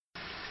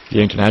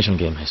ये international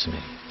game है सुमेर,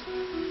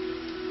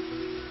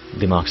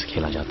 दिमाग से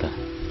खेला जाता है,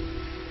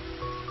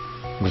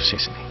 गुस्से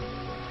से नहीं।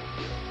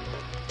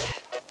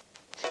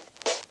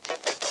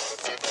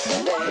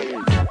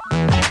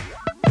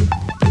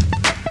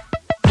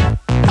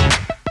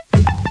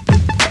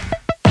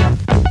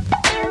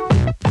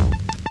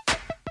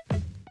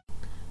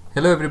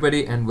 Hello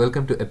everybody and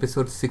welcome to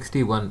episode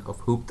 61 of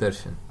Hoop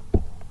Darshan.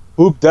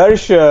 Hoop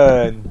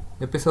Darshan!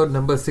 Episode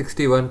number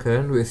 61,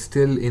 Karan. We're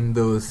still in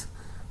those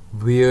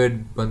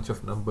weird bunch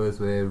of numbers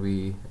where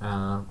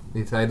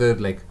it's either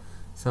like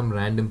some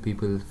random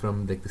people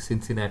from like the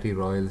Cincinnati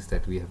Royals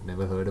that we have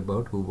never heard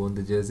about who won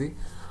the jersey,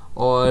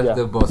 or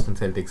the Boston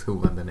Celtics who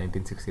won the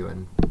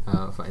 1961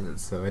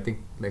 finals. So I think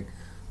we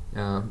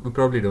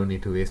probably don't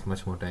need to waste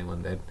much more time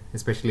on that,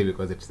 especially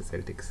because it's the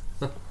Celtics.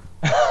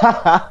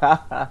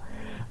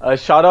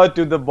 Shout out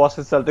to the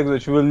Boston Celtics,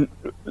 which will,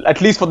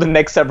 at least for the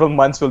next several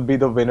months, will be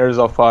the winners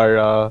of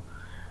our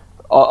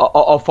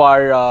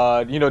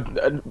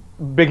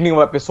beginning of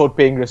episode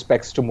paying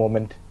respects to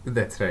moment.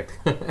 That's right.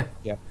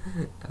 Yeah.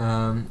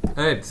 All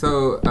right.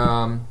 So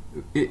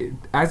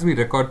as we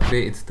record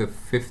today, it's the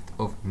 5th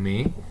of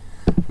May,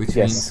 which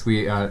means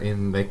we are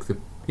in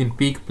in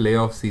peak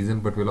playoff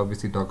season. But we'll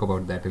obviously talk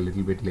about that a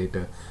little bit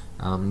later.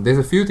 There's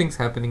a few things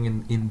happening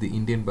in the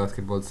Indian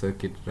basketball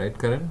circuit, right,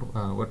 Karan?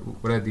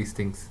 What are these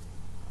things?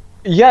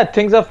 Yeah,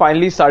 things have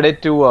finally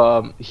started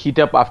to heat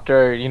up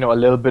after a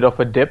little bit of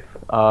a dip.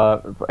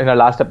 In our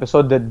last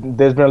episode,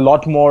 there's been a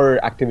lot more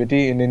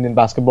activity in Indian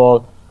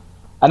basketball,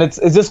 and it's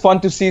just fun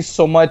to see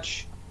so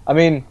much. I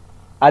mean,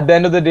 at the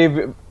end of the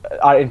day,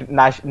 our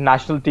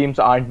national teams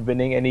aren't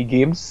winning any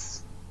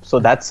games, so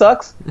that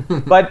sucks.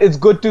 But it's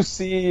good to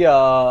see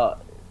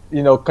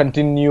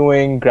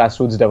continuing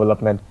grassroots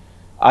development.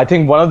 I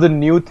think one of the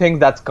new things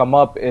that's come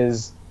up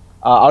is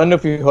I don't know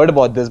if you heard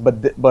about this,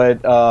 but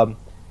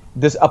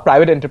this a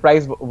private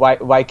enterprise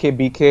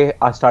YKBK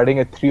are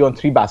starting a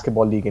 3-on-3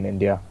 basketball league in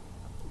India.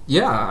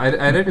 Yeah,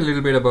 I read a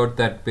little bit about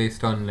that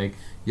based on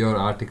your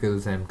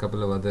articles and a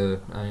couple of other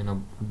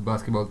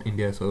Basketball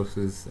India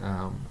sources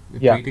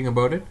tweeting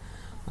about it.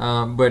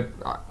 But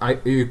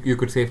you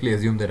could safely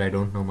assume that I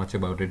don't know much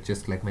about it,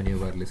 just like many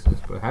of our listeners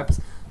perhaps.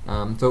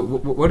 So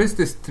what is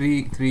this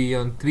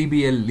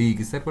 3BL league?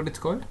 Is that what it's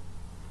called?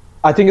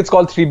 I think it's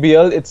called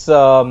 3BL. It's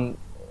the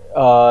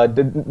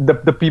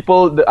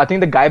people. I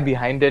think the guy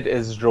behind it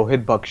is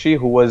Rohit Bakshi,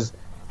 who was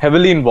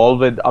heavily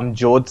involved with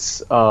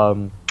Amjod's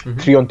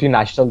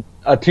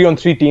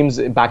 3-on-3 teams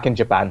back in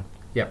Japan.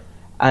 Yeah.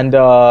 And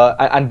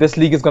this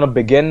league is going to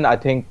begin, I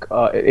think,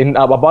 in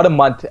about a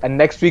month. And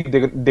next week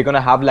they're going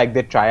to have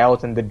their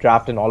tryouts and the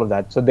draft and all of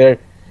that. So they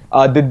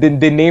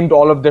named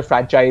all of their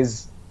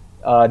franchise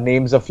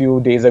names a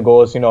few days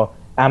ago. So,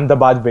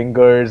 Ahmedabad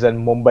Wingers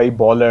and Mumbai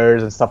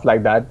Ballers and stuff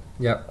like that.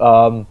 Yeah.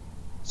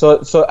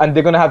 So and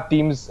they're gonna have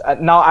teams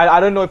now. I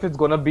don't know if it's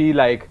gonna be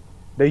like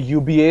the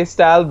UBA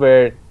style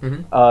where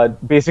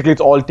basically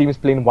it's all teams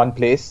play in one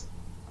place.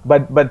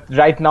 But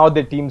right now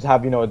the teams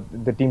have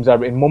the teams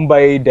are in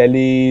Mumbai,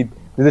 Delhi.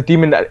 There's a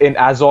team in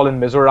Aizawl in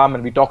Mizoram,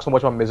 and we talked so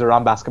much about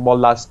Mizoram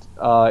basketball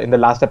in the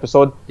last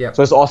episode. Yeah.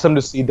 So it's awesome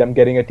to see them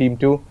getting a team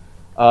too.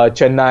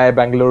 Chennai,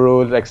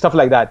 Bangalore, stuff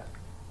like that.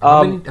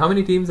 How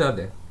many teams are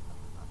there?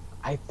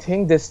 I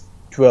think there's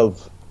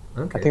 12.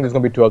 Okay. I think there's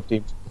going to be 12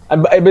 teams.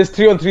 And it's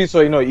 3-on-3,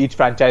 so each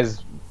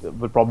franchise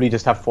will probably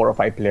just have 4 or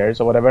 5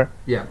 players or whatever.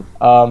 Yeah.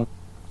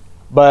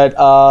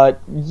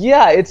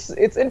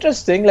 It's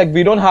interesting.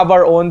 We don't have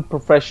our own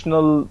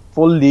professional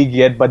full league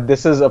yet, but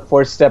this is a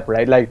first step,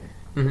 right?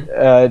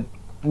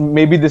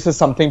 Maybe this is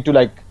something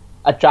to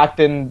attract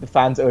in the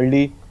fans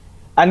early.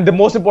 And the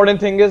most important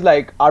thing is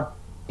our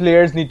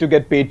players need to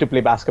get paid to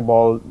play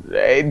basketball.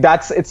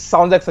 It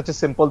sounds like such a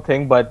simple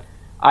thing, but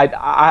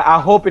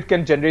I hope it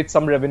can generate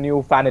some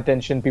revenue, fan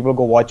attention, people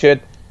go watch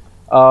it.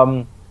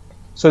 So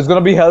it's going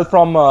to be held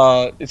from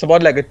it's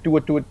about a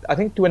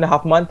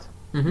 2.5 month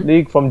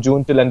league from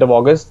June till end of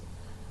August.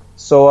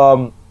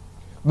 So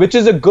which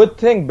is a good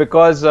thing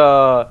because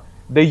the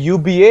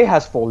UBA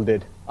has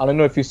folded. I don't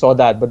know if you saw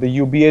that, but the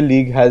UBA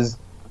league has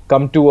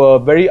come to a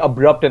very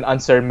abrupt and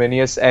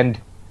unceremonious end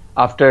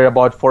after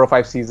about 4 or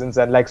 5 seasons,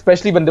 and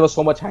especially when there was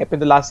so much hype in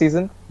the last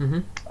season.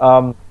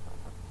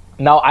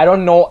 Now, I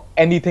don't know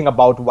anything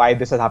about why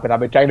this has happened. I've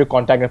been trying to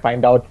contact and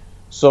find out.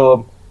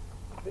 So,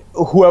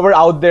 whoever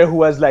out there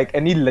who has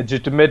any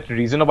legitimate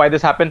reason of why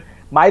this happened,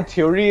 my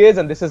theory is,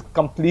 and this is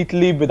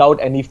completely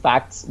without any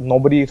facts,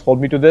 nobody told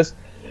me to this,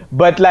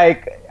 but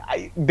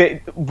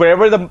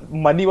wherever the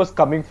money was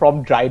coming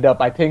from dried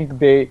up. I think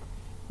they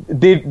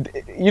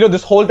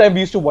this whole time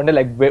we used to wonder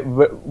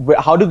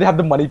how do they have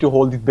the money to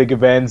hold these big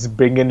events,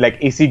 bring in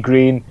AC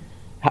Green,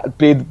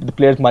 pay the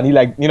players money,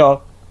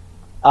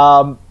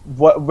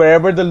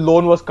 wherever the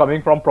loan was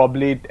coming from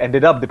probably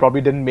ended up. They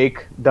probably didn't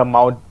make the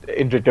amount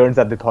in returns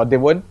that they thought they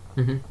would.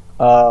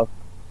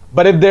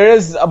 But if there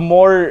is a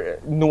more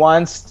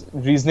nuanced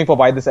reasoning for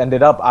why this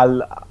ended up,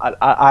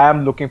 I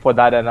am looking for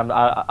that, and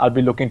I'll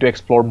be looking to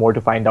explore more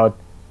to find out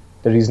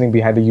the reasoning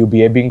behind the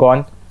UBA being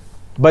gone.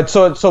 But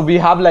so we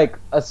have like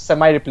a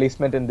semi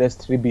replacement in this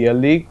 3BL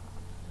league.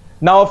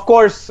 Now, of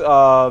course,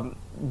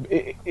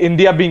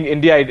 India being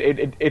India,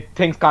 it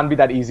things can't be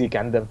that easy,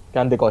 can they?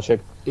 Can they, Kaushik?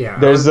 Yeah,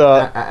 There's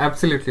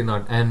absolutely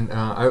not. And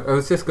I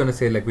was just going to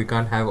say, like, we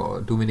can't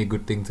have too many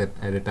good things at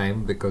a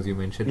time, because you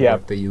mentioned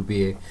about the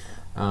UBA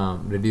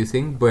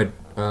reducing, but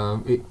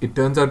it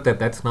turns out that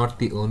that's not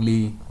the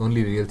only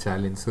real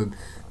challenge. So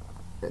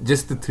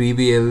just the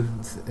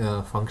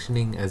 3BL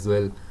functioning as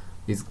well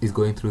is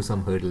going through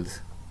some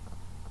hurdles.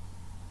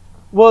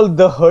 Well,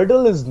 the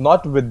hurdle is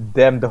not with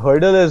them. The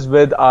hurdle is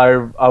with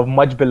our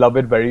much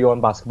beloved very own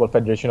Basketball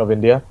Federation of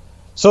India.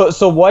 So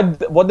what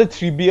the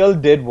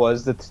 3BL did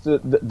was that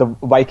the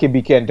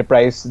YKBK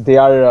Enterprise, they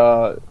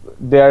are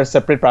a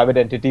separate private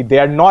entity. They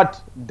are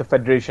not the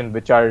federation,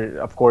 which are,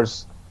 of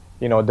course,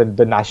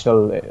 the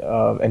national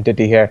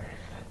entity here.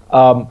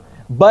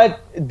 But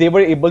they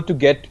were able to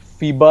get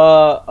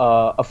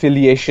FIBA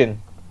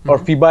affiliation or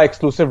FIBA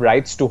exclusive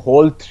rights to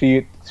hold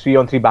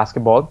 3-on-3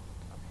 basketball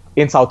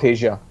in South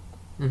Asia.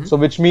 So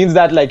which means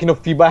that, like,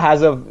 FIBA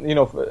has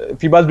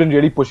FIBA's been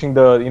really pushing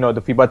the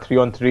FIBA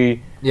 3-on-3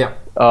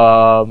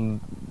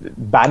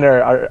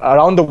 banner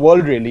around the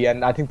world, really,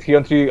 and I think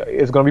 3-on-3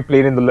 is going to be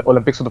played in the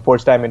Olympics for the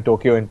first time in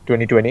Tokyo in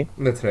 2020.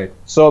 That's right.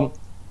 So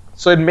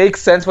it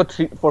makes sense for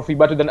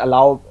FIBA to then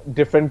allow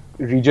different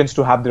regions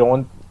to have their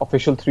own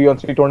official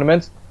 3-on-3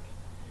 tournaments.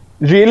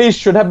 Really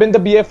should have been the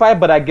BFI,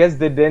 but I guess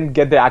they didn't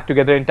get their act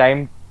together in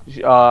time.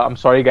 I'm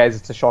sorry, guys,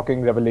 it's a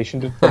shocking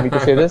revelation for me to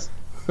say this.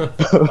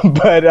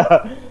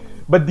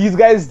 but these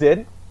guys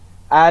did,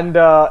 and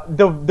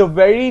the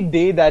very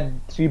day that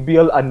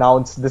 3BL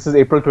announced, this is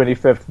April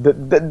 25th,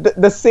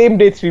 the same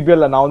day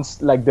 3BL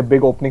announced like the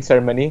big opening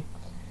ceremony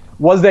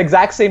was the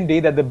exact same day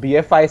that the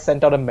BFI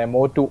sent out a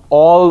memo to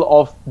all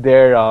of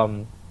their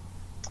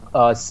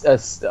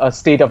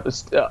state of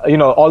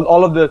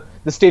all of the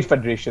state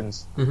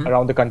federations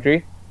around the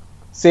country,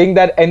 saying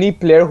that any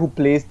player who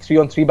plays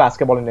 3-on-3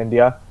 basketball in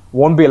India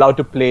won't be allowed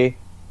to play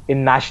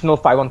in national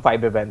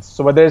 5-on-5 events.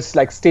 So whether it's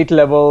like state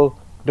level,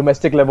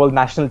 domestic level,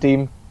 national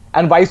team,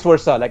 and vice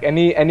versa, like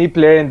any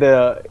player in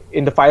the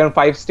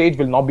 5-on-5 stage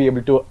will not be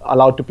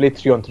allowed to play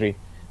 3-on-3.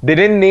 They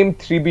didn't name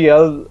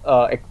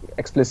 3BL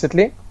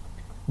explicitly,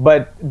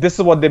 but this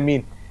is what they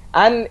mean.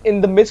 And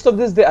in the midst of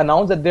this, they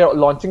announced that they're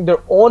launching their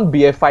own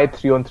BFI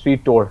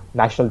 3-on-3 tour,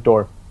 national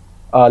tour,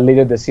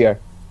 later this year.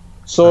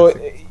 So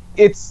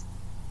it's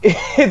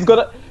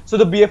gonna. So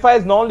the BFI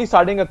is not only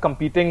starting a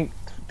competing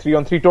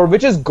 3-on-3 tour,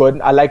 which is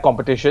good. I like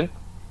competition,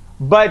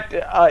 but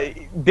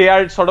they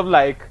are sort of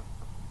like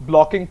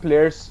blocking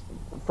players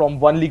from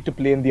one league to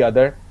play in the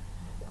other,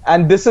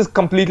 and this is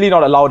completely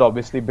not allowed,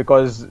 obviously,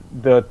 because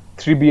the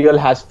 3BL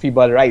has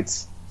FIBA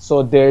rights.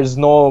 So there's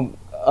no,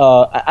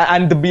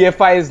 and the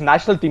BFI's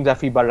national teams have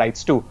FIBA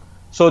rights too.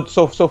 So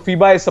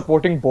FIBA is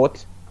supporting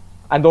both,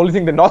 and the only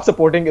thing they're not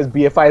supporting is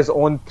BFI's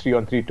own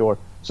 3-on-3 tour.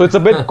 So it's a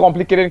bit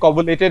complicated and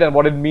convoluted, and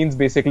what it means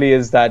basically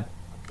is that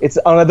it's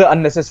another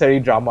unnecessary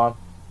drama,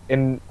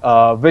 in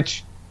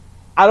which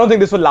I don't think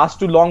this will last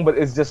too long, but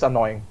it's just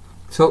annoying.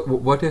 So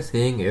what you're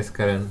saying is,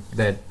 Karan,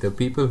 that the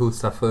people who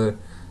suffer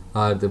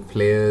are the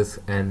players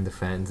and the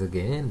fans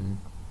again.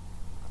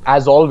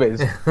 As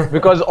always,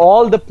 because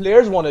all the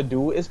players want to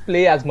do is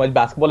play as much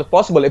basketball as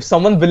possible. If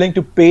someone's willing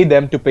to pay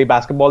them to play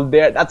basketball,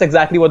 that's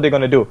exactly what they're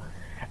going to do.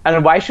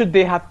 And why should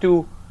they have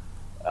to,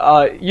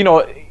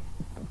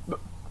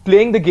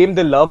 playing the game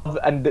they love,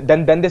 and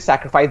then they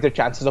sacrifice their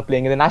chances of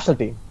playing in the national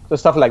team? So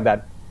stuff like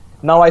that.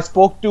 Now, I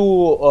spoke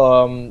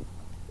to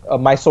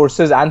my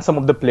sources and some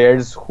of the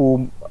players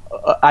who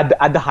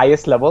at the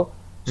highest level.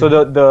 So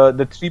the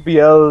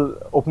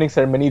 3BL opening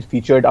ceremony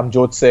featured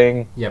Amjot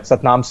Singh,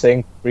 Satnam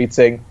Singh, Preet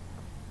Singh.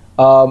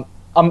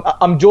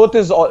 Amjot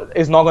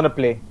is not going to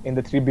play in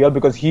the 3BL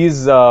because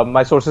he's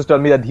my sources tell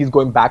me that he's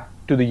going back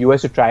to the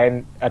US to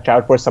try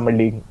out for a summer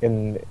league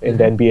in the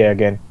NBA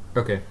again.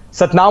 Okay.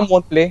 Satnam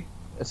won't play.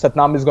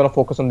 Satnam is going to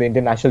focus on the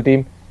Indian national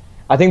team.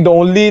 I think the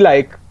only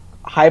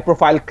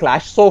high-profile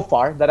clash so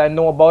far that I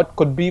know about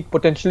could be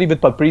potentially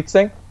with Palpreet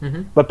Singh,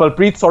 but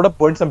Palpreet sort of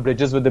burned some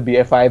bridges with the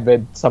BFI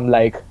with some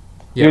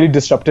really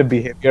disruptive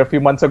behavior a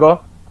few months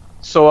ago.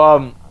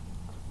 So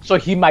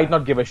he might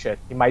not give a shit.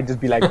 He might just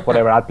be like,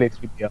 whatever, I'll play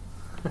 3BL.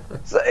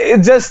 So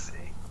it just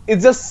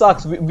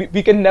sucks.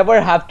 We can never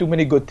have too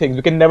many good things.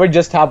 We can never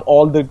just have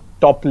all the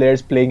top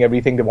players playing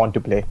everything they want to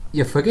play.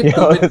 Yeah,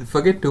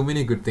 forget too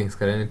many good things,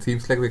 Karan. It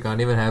seems like we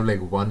can't even have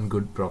one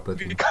good proper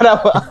thing.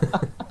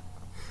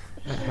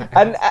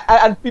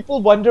 And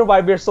people wonder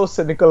why we're so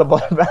cynical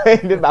about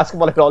Indian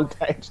basketball at all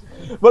times.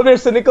 Well, we're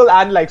cynical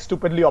and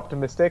stupidly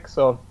optimistic.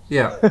 So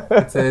yeah,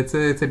 it's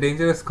a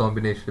dangerous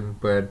combination,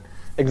 but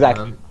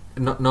exactly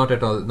not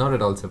at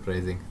all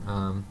surprising.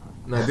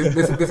 Now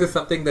this is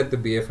something that the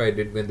BFI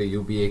did when the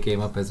UBA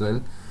came up as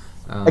well.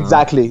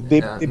 Exactly,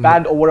 they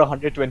banned over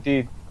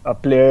 120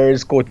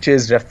 players,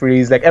 coaches,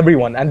 referees,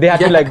 everyone, and they had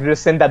to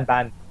rescind that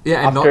ban.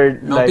 Yeah, and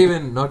after, not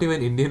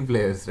even Indian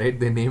players, right?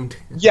 They named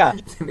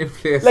Indian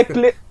players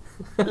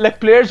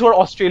players who are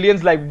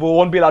Australians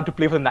won't be allowed to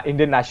play for the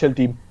Indian national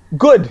team.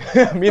 good.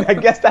 I mean, I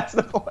guess that's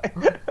the point.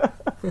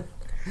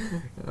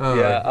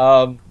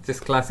 Yeah.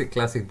 Just classic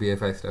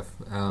BFI stuff.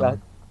 Yeah.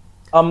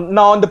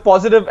 Now, on the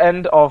positive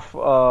end of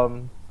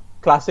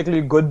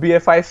classically good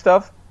BFI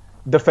stuff,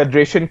 the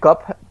Federation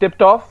Cup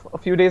tipped off a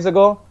few days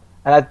ago.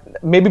 And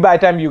maybe by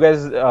the time you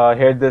guys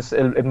hear this,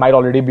 it might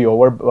already be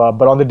over.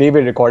 But on the day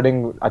we're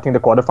recording, I think the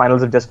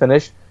quarterfinals have just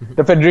finished.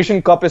 The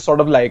Federation Cup is sort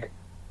of like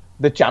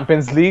the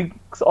Champions League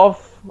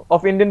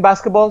of Indian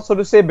basketball, so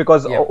to say,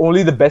 because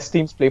only the best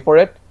teams play for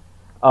it.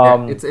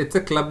 It's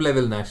a club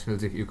level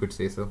nationals, if you could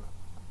say so.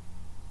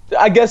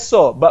 I guess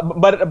so,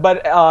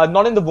 but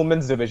not in the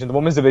women's division. The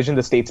women's division,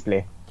 the states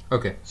play.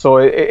 Okay. So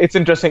it's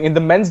interesting. In the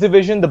men's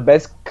division, the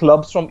best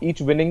clubs from each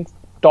winning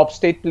top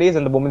state plays,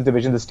 and the women's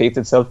division, the states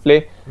itself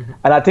play.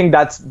 And I think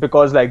that's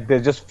because like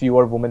there's just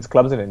fewer women's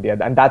clubs in India,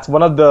 and that's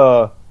one of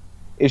the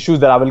issues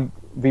that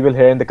we will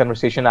hear in the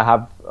conversation I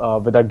have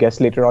with our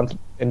guests later on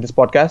in this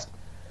podcast.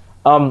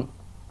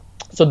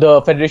 So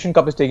the Federation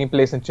Cup is taking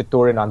place in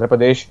Chittoor in Andhra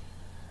Pradesh.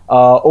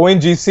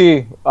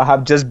 ONGC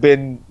have just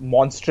been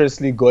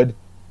monstrously good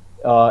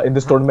in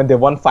this tournament. They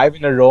won 5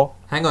 in a row.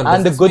 Hang on,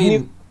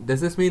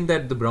 does this mean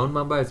that the Brown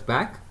Mamba is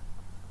back?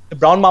 The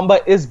Brown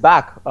Mamba is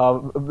back.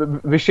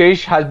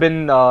 Vishesh has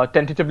been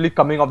tentatively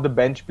coming off the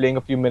bench, playing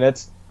a few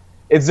minutes.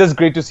 It's just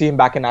great to see him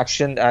back in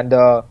action, and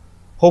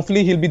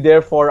hopefully he'll be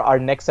there for our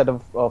next set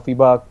of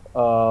FIBA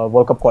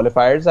World Cup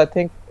qualifiers, I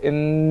think,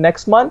 in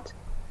next month,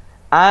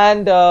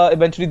 and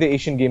eventually the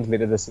Asian Games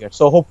later this year.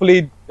 So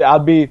hopefully there'll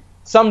be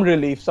some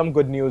relief, some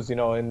good news,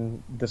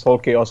 in this whole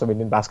chaos of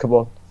Indian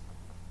basketball.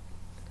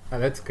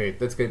 That's great.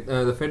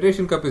 The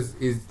Federation Cup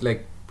is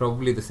like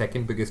probably the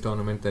second biggest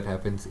tournament that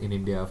happens in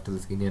India after the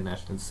senior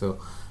nationals. So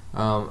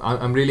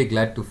I'm really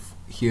glad to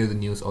hear the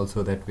news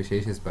also that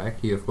Vishesh is back.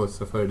 He of course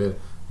suffered a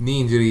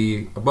knee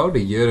injury about a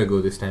year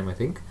ago this time, I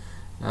think.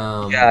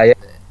 3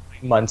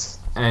 months.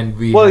 And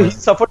he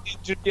suffered the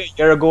injury a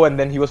year ago, and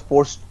then he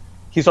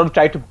sort of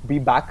tried to be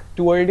back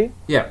too early.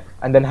 Yeah.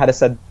 And then had a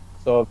set.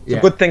 So it's a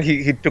good thing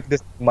he took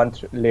this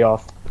month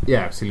layoff.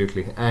 Yeah,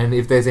 absolutely. And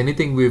if there's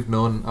anything we've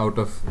known out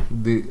of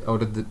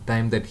the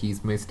time that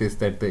he's missed, is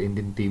that the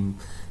Indian team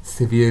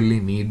severely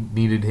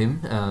needed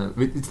him.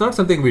 It's not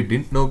something we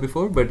didn't know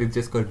before, but it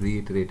just got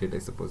reiterated, I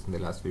suppose, in the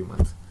last few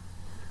months.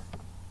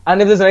 And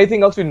if there's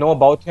anything else we know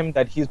about him,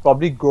 that he's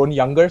probably grown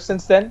younger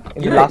since then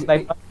in the last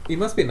 9 months. He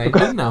must be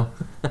 19 now.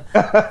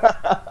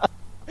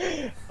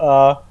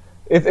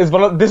 This is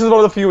one of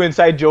the few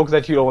inside jokes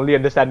that you only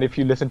understand if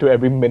you listen to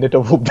every minute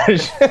of Hoop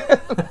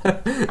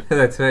Darshan.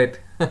 That's right.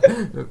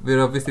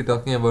 We're obviously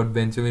talking about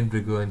Benjamin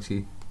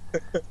Briguanchi.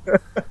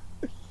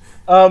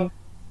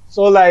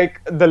 So like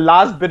the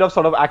last bit of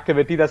sort of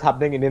activity that's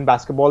happening in Indian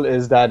basketball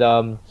is that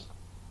the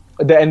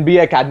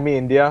NBA Academy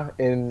India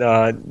in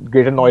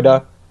Greater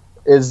Noida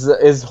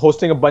is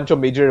hosting a bunch of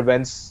major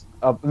events.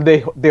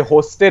 They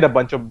hosted a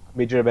bunch of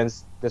major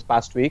events this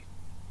past week.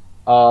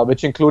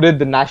 Which included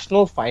the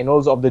national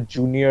finals of the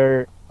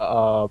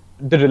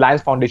the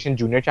Reliance Foundation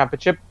Junior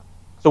Championship.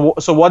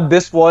 So what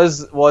this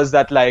was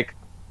that like,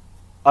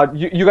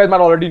 you guys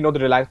might already know the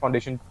Reliance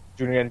Foundation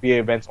Junior NBA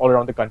events all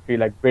around the country.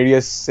 Like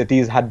various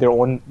cities had their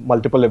own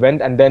multiple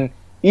event, and then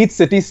each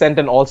city sent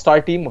an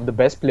all-star team of the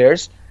best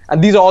players,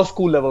 and these are all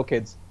school level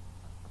kids,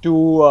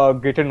 to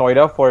Greater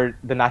Noida for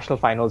the national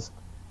finals.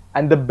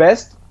 And the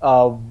best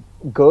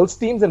girls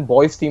teams and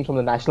boys teams from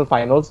the national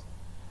finals.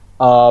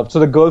 So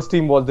the girls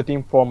team was the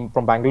team from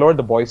Bangalore,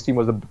 the boys team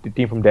was the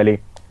team from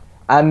Delhi.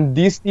 And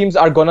these teams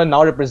are going to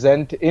now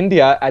represent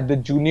India at the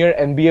Junior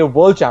NBA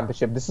World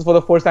Championship. This is for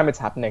the first time it's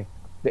happening.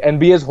 The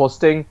NBA is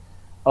hosting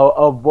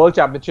a World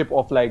Championship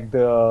of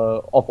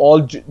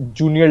all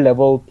junior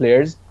level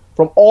players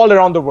from all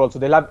around the world. So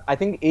they'll have, I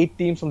think, 8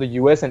 teams from the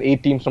US and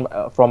 8 teams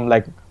from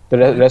like the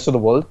rest of the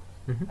world.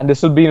 Mm-hmm. And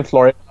this will be in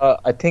Florida,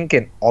 I think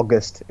in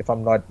August, if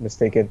I'm not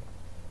mistaken.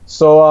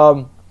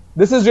 So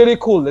this is really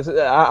cool.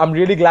 I'm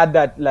really glad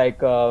that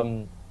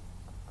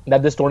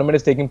that this tournament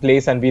is taking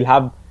place, and we'll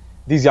have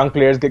these young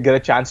players get a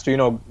chance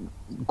to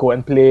go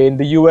and play in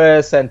the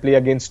US and play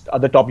against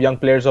other top young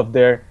players of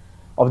the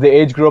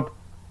age group.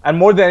 And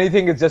more than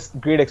anything, it's just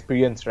great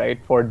experience, right,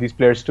 for these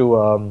players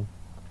to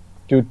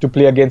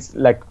play against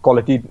like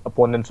quality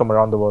opponents from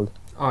around the world.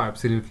 Oh,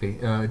 absolutely.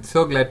 It's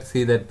so glad to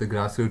see that the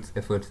grassroots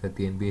efforts that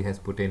the NBA has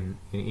put in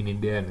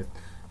India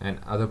and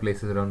other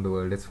places around the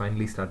world is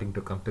finally starting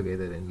to come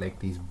together in like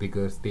these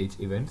bigger stage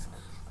events.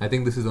 I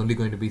think this is only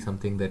going to be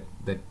something that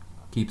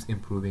keeps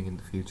improving in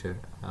the future.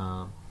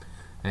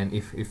 And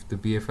if the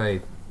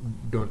BFI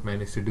don't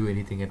manage to do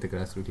anything at the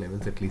grassroots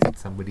levels, at least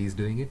somebody is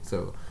doing it.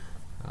 So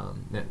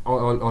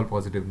all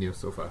positive news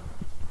so far.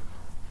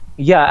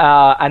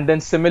 Yeah, and then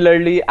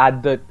similarly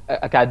at the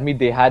academy,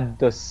 they had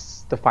the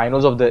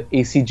finals of the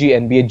ACG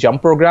NBA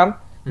Jump program.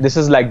 Mm-hmm. This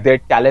is like their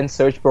talent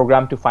search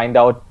program to find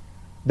out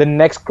the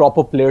next crop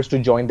of players to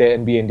join the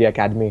NBA India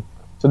Academy.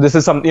 So this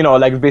is some,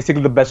 like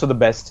basically the best of the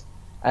best.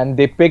 And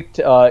they picked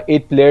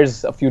 8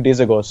 players a few days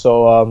ago.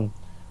 So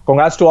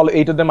congrats to all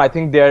 8 of them. I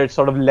think they're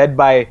sort of led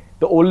by,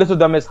 the oldest of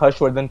them is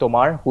Harshvardhan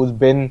Tomar, who's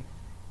been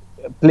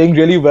playing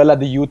really well at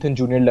the youth and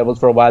junior levels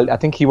for a while. I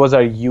think he was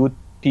our youth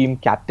team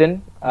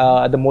captain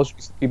at the most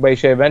recent FIBA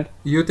Asia event.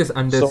 Youth is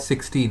under So-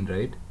 16,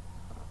 right?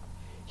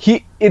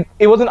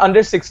 It was an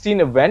under 16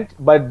 event,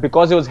 but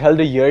because it was held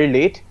a year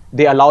late,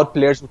 they allowed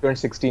players who turned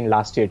 16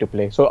 last year to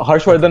play. So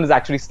Harshvardhan is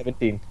actually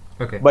 17,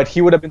 Okay. but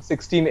he would have been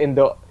 16 in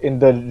the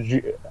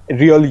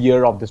real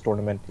year of this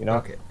tournament. You know.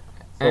 Okay.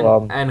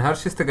 So, And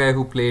Harsh is the guy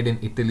who played in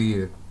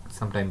Italy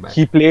some time back.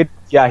 He played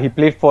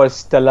for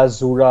Stella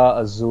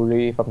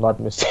Azzurri, if I'm not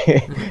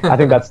mistaken. I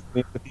think that's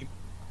the team.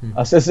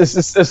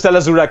 Stella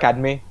Azzurra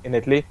Academy in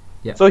Italy.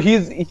 Yeah. So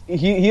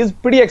he's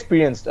pretty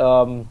experienced.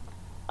 And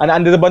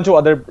there's a bunch of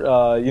other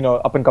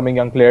up and coming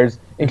young players,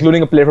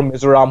 including a player from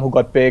Mizoram who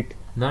got picked.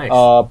 Nice.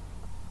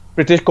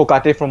 Pritish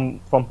Kokate from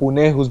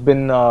Pune, who's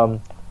been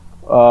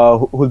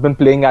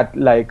playing at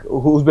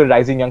who's been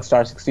rising young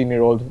star,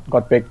 16-year-old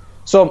got picked.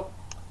 So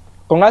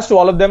congrats to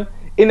all of them.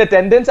 In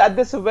attendance at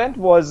this event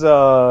was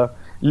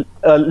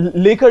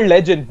Laker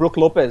legend Brook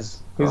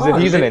Lopez.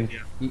 He's in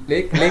India.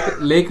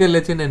 Laker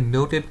legend and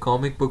noted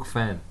comic book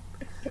fan.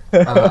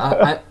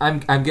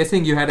 I'm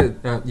guessing you had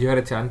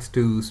a chance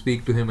to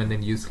speak to him, and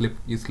then you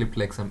slipped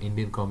like some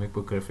Indian comic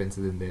book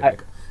references in there.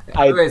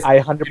 Otherwise, I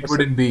it 100%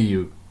 wouldn't be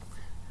you.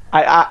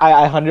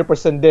 I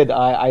 100% did.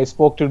 I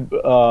spoke to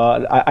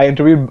I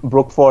interviewed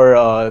Brook for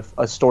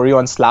a story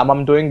on Slam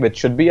I'm doing, which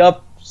should be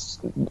up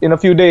in a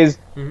few days.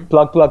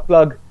 Plug.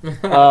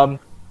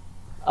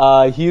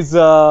 He is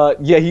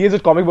a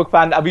comic book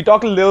fan. We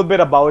talked a little bit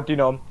about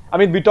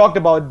we talked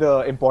about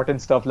the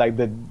important stuff like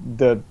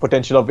the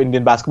potential of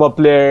Indian basketball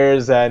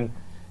players and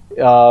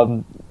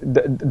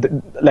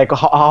like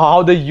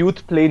how the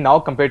youth play now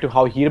compared to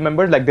how he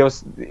remembers. Like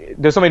there's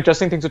some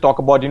interesting things to talk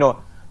about. The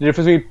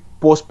difference between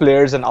post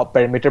players and out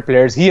perimeter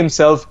players. He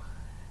himself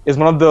is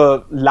one of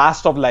the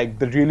last of like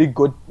the really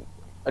good,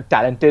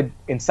 talented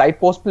inside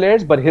post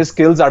players, but his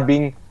skills are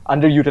being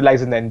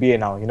underutilized in the NBA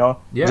now.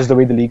 Yeah. Just the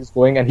way the league is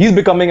going, and he's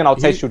becoming an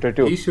outside shooter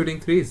too. He's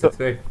shooting threes. That's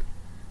right.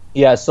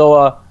 Yeah.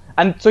 So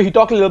he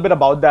talked a little bit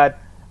about that.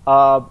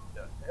 So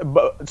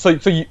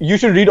you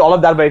should read all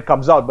of that when it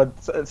comes out. But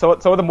some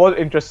of the more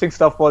interesting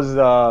stuff was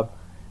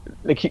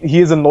like he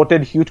is a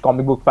noted huge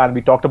comic book fan.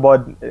 We talked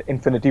about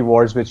Infinity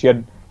Wars, which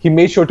he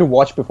made sure to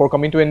watch before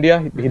coming to India.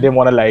 He didn't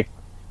want to like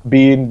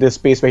be in this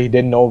space where he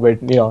didn't know where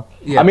Yeah.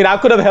 I mean, I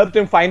could have helped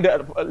him find a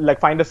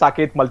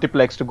Saket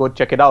multiplex to go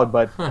check it out,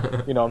 but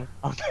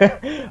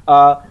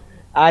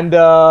and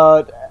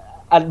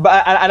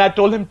I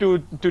told him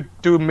to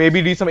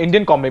maybe read some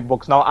Indian comic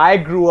books. Now I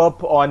grew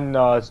up on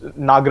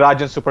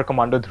Nagaraj and Super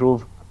Commando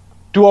Dhruv,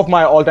 two of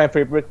my all-time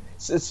favorites.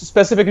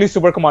 Specifically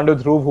Super Commando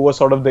Dhruv, who was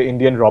sort of the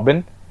Indian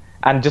Robin,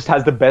 and just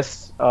has the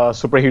best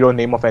superhero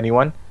name of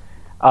anyone.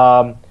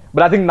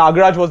 But I think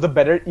Nagaraj was the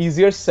better,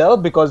 easier sell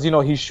because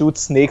he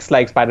shoots snakes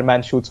like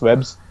Spider-Man shoots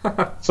webs.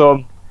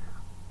 So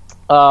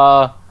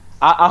I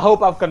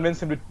hope I've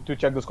convinced him to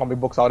check those comic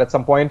books out at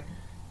some point.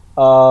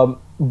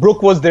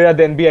 Brook was there at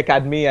the NBA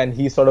Academy, and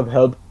he sort of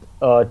helped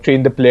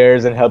train the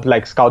players and helped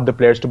like scout the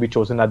players to be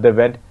chosen at the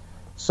event.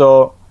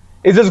 So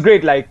it's just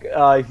great. Like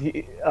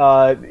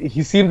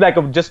he seemed like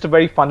just a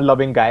very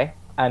fun-loving guy,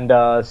 and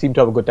seemed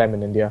to have a good time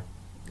in India.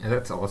 Yeah,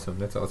 that's awesome.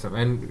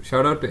 And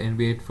shout out to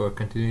NBA for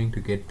continuing to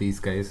get these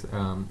guys,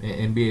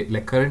 NBA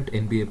like current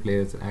NBA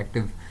players,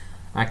 active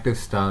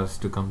stars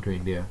to come to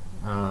India.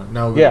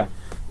 Now, Yeah.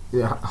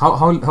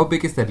 How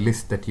big is that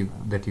list that you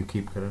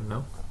keep current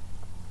now?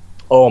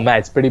 Oh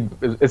man,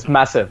 it's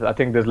massive. I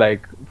think there's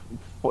like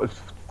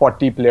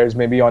 40 players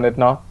maybe on it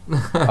now,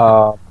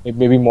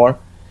 maybe more.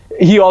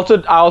 I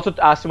also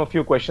asked him a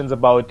few questions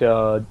about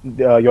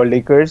your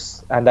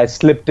Lakers, and I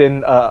slipped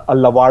in a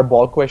LeVar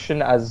Ball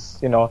question,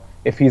 as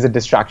if he's a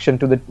distraction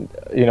to the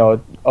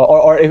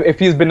or if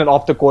he's been an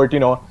off the court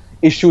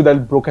issue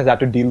that Brook has had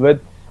to deal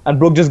with. And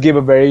Brook just gave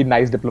a very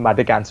nice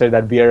diplomatic answer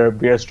that we are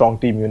a strong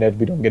team unit.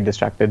 We don't get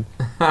distracted.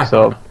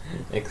 So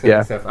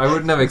excellent stuff. I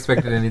wouldn't have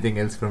expected anything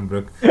else from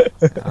Brook.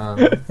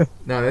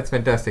 No, that's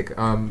fantastic.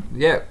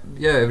 Yeah.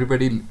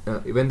 Everybody,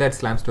 when that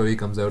Slam story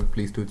comes out,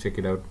 please do check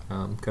it out.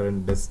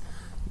 Karan does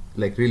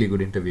like really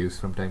good interviews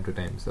from time to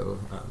time. So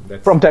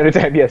that's from time to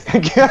time, yes.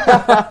 Thank you.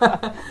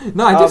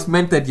 No, I just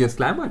meant that your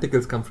Slam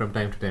articles come from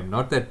time to time,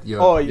 not that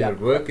your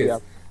work is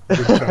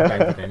good from time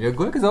to time. Your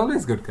work is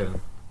always good, Karan.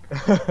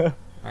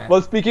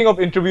 Well, speaking of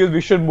interviews, we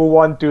should move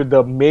on to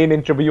the main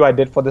interview I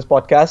did for this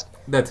podcast.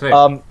 That's right.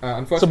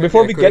 Unfortunately, so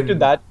before we get to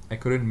that, I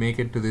couldn't make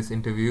it to this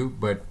interview,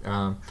 but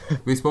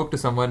we spoke to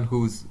someone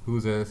who's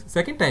a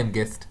second-time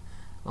guest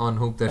on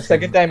Hoop Darshan.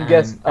 Second-time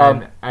guest,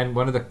 and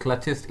one of the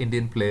clutchest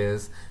Indian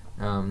players,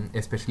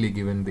 especially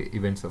given the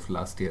events of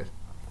last year.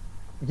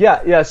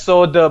 Yeah.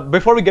 So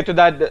before we get to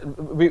that,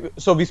 we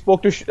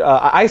spoke to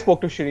I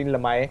spoke to Shireen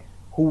Lamai,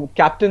 who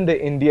captained the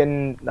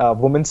Indian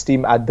women's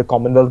team at the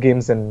Commonwealth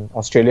Games in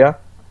Australia.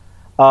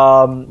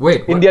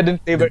 Wait, India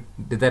didn't favor.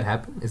 Did that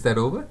happen? Is that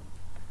over?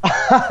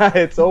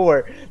 It's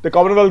over. The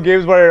Commonwealth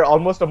Games were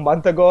almost a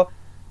month ago.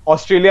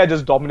 Australia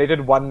just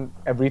dominated, won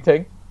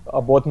everything,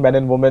 both men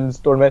and women's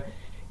tournament.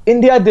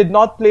 India did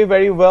not play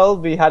very well.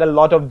 We had a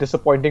lot of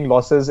disappointing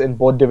losses in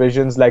both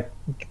divisions, like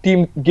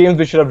team games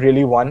we should have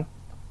really won.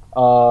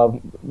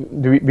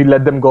 We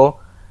let them go.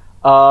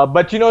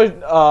 But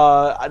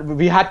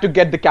we had to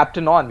get the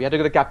captain on. We had to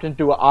get the captain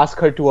to ask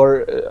her to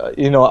her,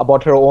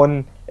 about her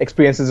own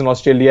experiences in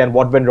Australia and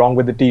what went wrong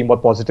with the team,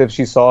 what positives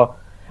she saw,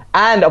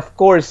 and of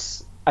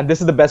course, and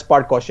this is the best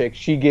part, Kaushik,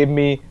 she gave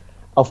me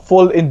a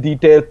full in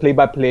detail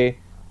play-by-play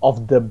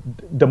of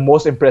the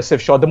most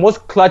impressive shot, the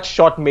most clutch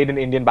shot made in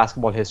Indian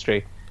basketball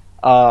history.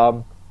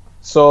 Yeah.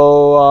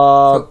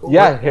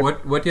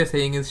 What you're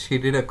saying is she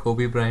did a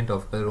Kobe Bryant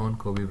of her own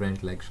Kobe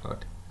Bryant like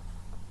shot.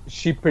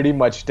 She pretty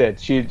much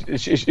did. She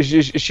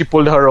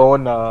pulled her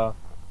own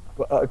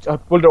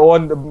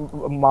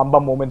Mamba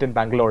moment in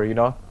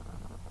Bangalore.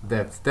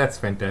 That's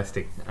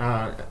fantastic.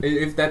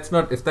 If that's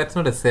not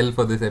a sell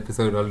for this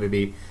episode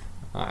already,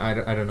 I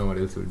don't know what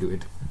else will do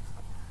it.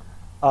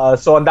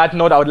 So on that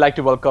note, I would like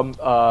to welcome.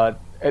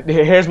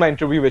 Here's my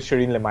interview with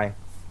Shireen Limai.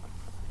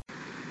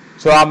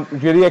 So I'm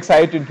really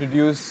excited to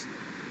introduce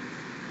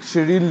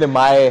Shireen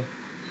Limai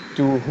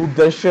to Hoop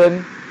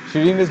Darshan.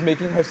 Shireen is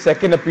making her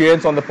second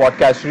appearance on the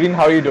podcast. Shireen,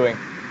 how are you doing?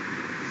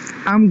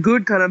 I'm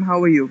good, Karan.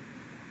 How are you?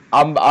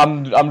 I'm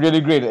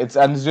really great.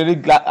 I'm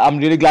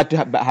really glad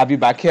to have you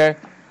back here.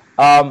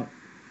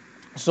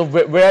 So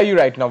where are you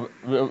right now?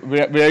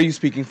 Where are you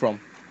speaking from?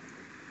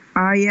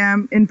 I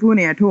am in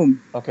Pune at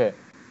home. Okay,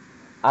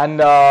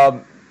 and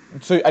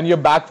and you're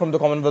back from the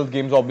Commonwealth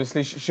Games,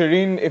 obviously.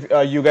 Shireen, if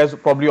you guys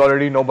probably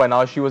already know by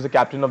now, she was the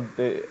captain of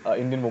the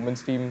Indian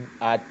women's team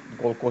at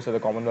Gold Coast at the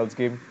Commonwealth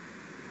Game,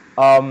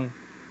 and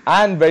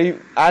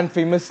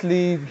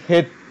famously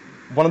hit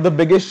one of the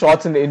biggest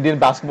shots in the Indian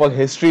basketball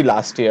history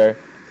last year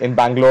in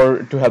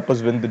Bangalore to help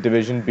us win the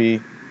Division B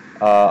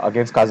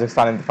against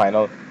Kazakhstan in the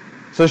final.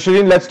 So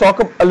Shireen, let's talk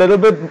a little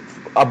bit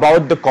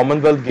about the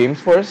Commonwealth Games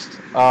first.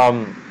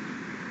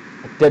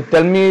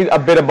 Tell me a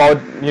bit about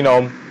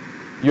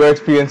your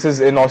experiences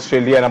in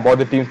Australia and about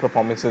the team's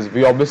performances.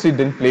 We obviously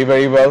didn't play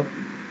very well.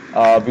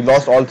 We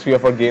lost all three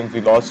of our games.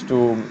 We lost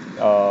to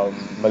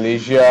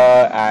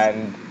Malaysia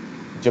and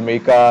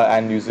Jamaica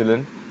and New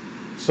Zealand.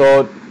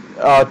 So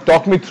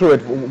talk me through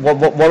it.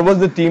 What was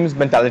the team's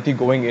mentality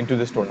going into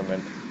this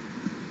tournament?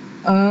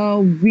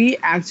 We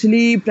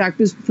actually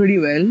practiced pretty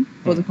well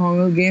for the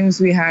Commonwealth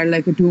Games. We had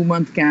like a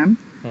 2-month camp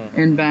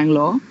in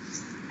Bangalore,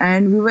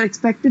 and we were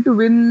expected to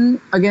win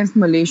against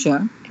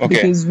Malaysia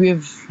because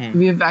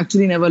we've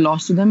actually never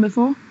lost to them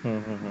before.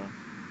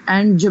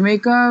 And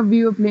Jamaica,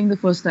 we were playing the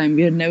first time.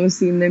 We had never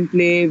seen them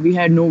play. We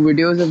had no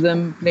videos of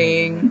them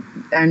playing,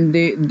 and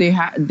it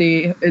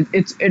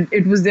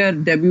was their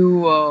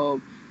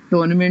debut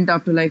tournament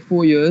after like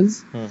 4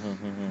 years.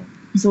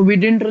 So we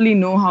didn't really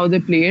know how they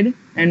played,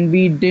 and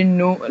we didn't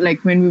know,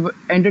 like when we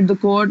entered the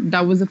court,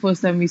 that was the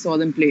first time we saw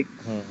them play.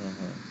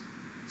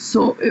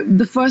 So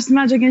the first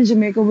match against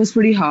Jamaica was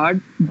pretty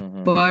hard,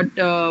 but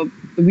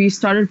we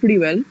started pretty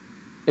well.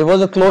 It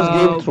was a close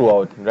game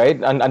throughout, right?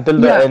 And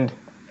until the end.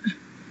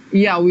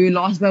 Yeah, we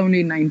lost by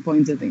only 9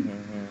 points, I think.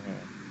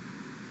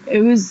 It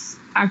was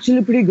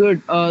actually pretty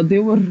good. They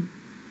were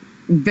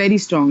very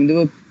strong.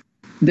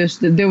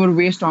 They were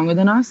way stronger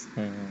than us.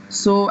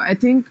 So I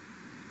think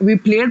we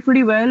played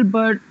pretty well,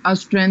 but our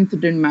strength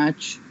didn't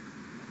match,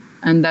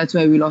 and that's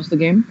why we lost the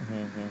game.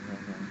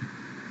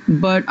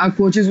 But our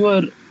coaches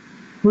were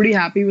pretty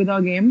happy with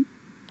our game.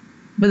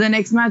 But the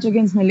next match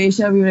against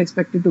Malaysia, we were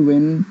expected to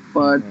win,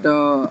 but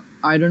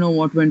I don't know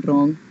what went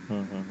wrong.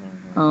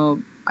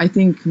 I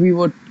think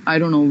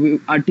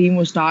our team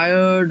was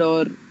tired,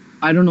 or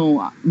I don't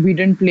know, we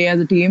didn't play as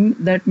a team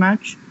that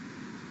match.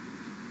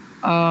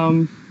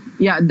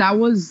 That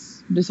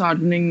was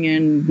disheartening,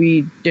 and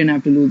we didn't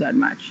have to lose that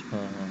match.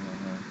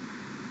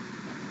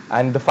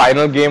 And the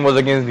final game was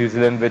against New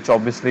Zealand, which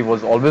obviously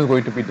was always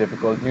going to be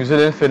difficult. New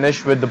Zealand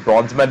finished with the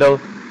bronze medal,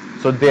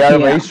 so they are a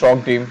very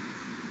strong team.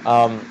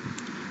 But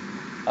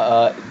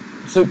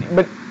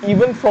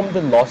even from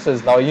the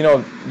losses, now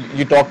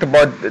you talked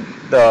about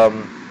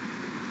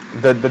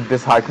the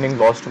disheartening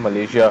loss to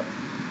Malaysia,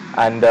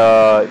 and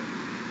that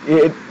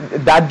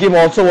game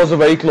also was a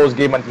very close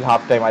game until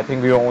halftime. I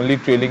think we were only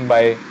trailing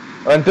by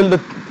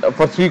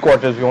for 3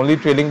 quarters. We were only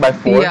trailing by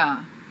 4,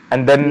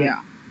 and then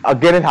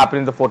again it happened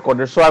in the 4th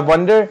quarter. So I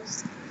wonder,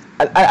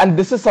 and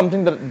this is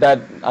something that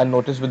I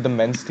noticed with the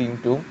men's team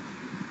too,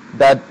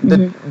 that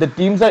the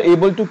teams are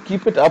able to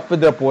keep it up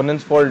with their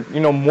opponents for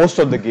most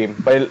of the game,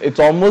 but it's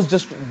almost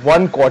just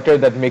 1 quarter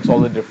that makes all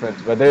the difference,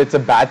 whether it's a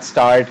bad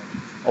start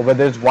or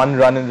whether it's 1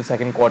 run in the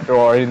 2nd quarter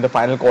or in the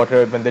final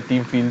quarter when the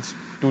team feels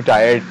too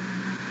tired.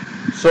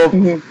 So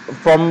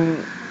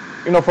from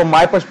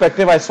my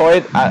perspective, I saw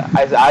it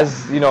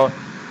as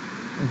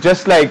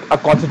just like a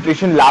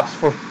concentration lapse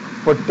for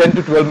 10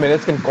 to 12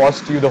 minutes can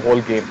cost you the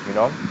whole game. It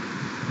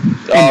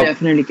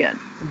definitely can.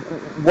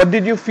 What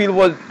did you feel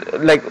was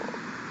like?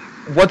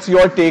 What's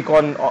your take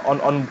on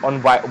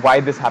why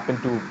this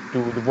happened to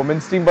the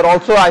women's team? But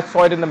also I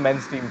saw it in the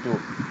men's team too.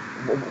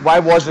 Why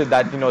was it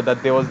that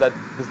that there was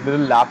this little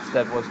lapse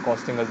that was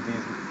costing us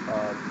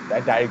the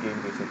entire game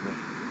basically?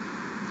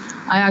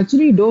 I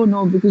actually don't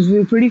know because we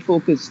were pretty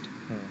focused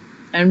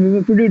and we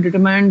were pretty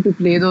determined to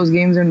play those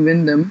games and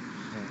win them.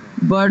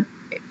 But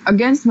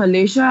against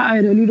Malaysia, I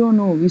really don't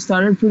know. We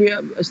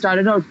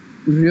started out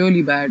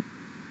really bad.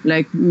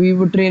 Like we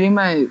were trailing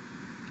by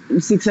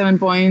 6-7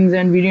 points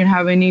and we didn't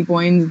have any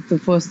points the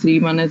first 3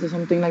 minutes or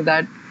something like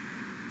that.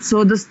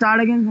 So the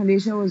start against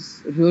Malaysia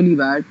was really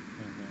bad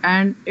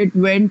and it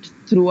went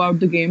throughout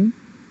the game.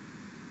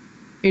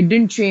 It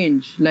didn't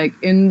change. Like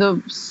in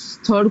the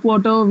third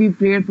quarter, we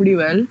played pretty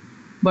well.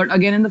 But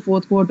again, in the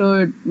fourth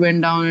quarter, it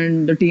went down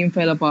and the team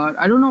fell apart.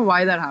 I don't know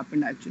why that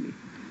happened actually.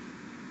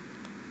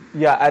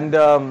 Yeah, and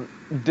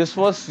this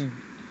was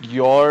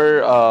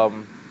your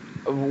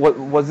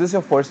was this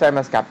your first time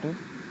as captain?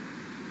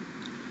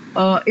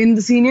 In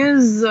the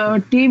seniors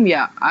team,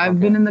 yeah, I've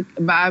been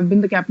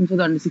the captain for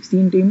the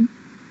under-16 team.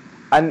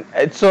 And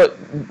so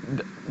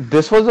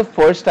this was the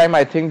first time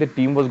I think the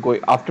team was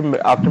going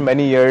after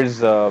many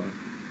years.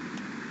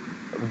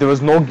 There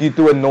was no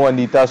Gitu and no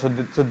Anita, so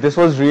this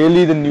was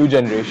really the new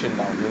generation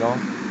now. You know,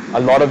 a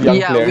lot of young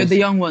players. Yeah, with the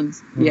young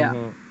ones. Yeah.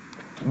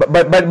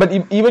 But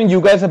even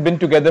you guys have been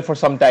together for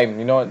some time.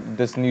 You know,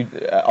 this new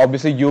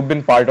obviously you've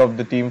been part of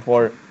the team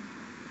for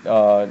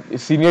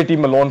senior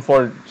team alone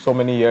for so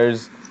many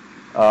years.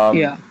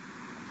 Yeah.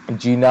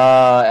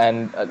 Gina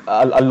and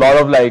a lot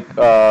of like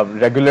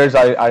regulars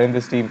are in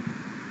this team.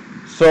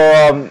 So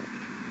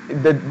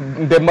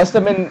there must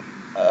have been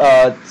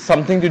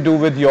something to do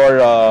with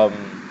your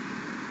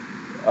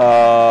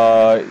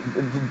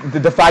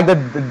the fact that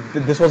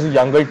this was a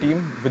younger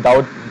team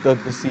without the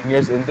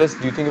seniors in this.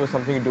 Do you think it was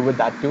something to do with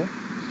that too?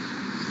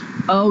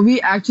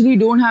 We actually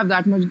don't have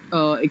that much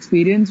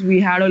experience. We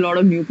had a lot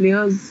of new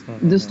players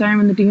this time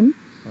in the team,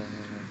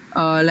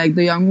 like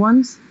the young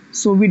ones.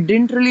 So we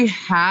didn't really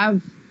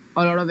have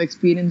a lot of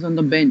experience on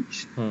the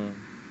bench.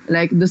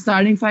 Like the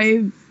starting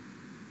 5,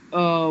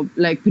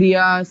 like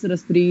Priya,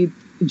 Saraspreet,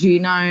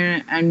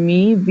 Gina and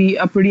me, we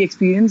are pretty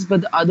experienced,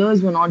 but the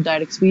others were not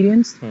that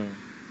experienced.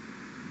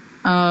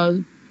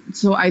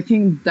 So I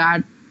think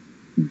that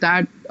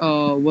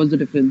was the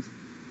difference.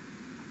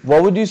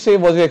 What would you say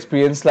was your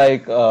experience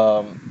like?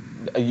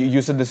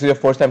 You said this is your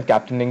first time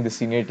captaining the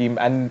senior team,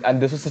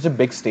 and this was such a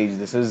big stage.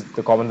 This is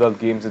the Commonwealth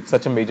Games. It's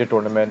such a major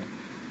tournament,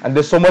 and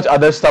there's so much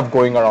other stuff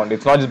going around.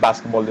 It's not just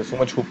basketball. There's so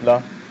much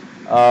hoopla.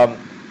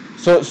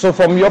 So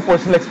from your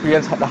personal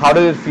experience, how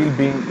did it feel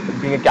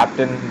being a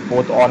captain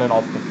both on and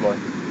off the floor?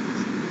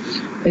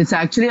 It's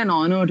actually an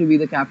honor to be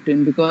the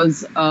captain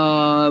because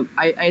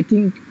I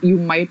think you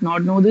might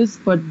not know this,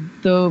 but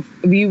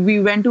we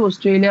went to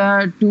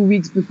Australia 2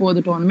 weeks before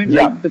the tournament,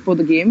 like before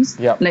the games.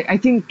 Yeah. Like I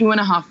think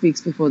 2.5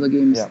 weeks before the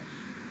games. Yeah.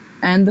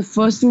 And the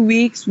first 2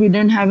 weeks we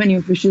didn't have any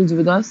officials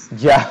with us.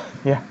 Yeah.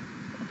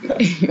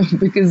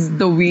 Because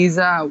the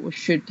visa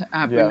shit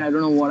happened. Yeah. I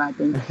don't know what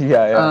happened.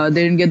 Yeah.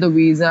 They didn't get the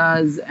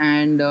visas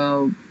and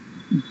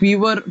we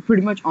were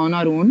pretty much on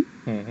our own.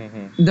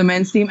 The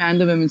men's team and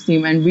the women's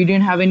team, and we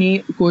didn't have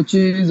any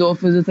coaches or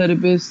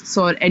physiotherapists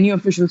or any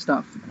official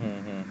staff.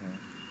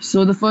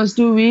 So the first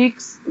 2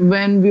 weeks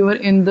when we were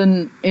in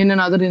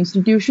another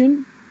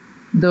institution,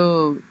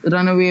 the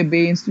Runaway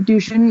Bay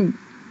institution,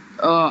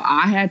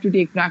 I had to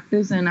take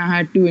practice and I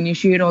had to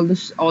initiate all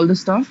the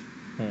stuff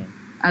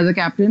as a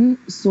captain.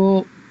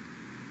 So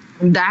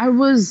that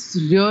was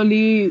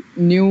really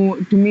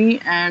new to me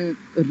and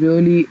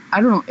really,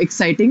 I don't know,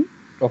 exciting.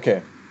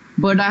 Okay.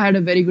 But I had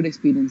a very good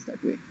experience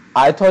that way.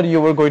 I thought you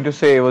were going to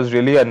say it was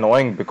really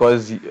annoying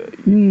because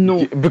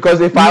No.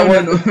 Because if I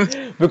was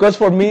because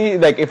for me,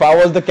 like if I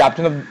was the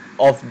captain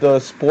of the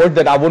sport,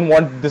 then I wouldn't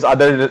want this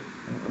other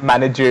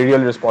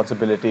managerial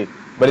responsibility.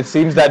 But it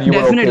seems that you were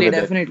okay with it.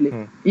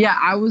 Definitely. Yeah,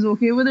 I was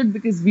okay with it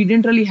because we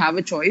didn't really have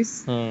a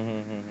choice.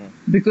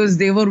 Because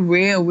they were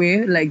way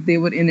away, like they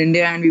were in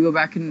India and we were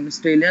back in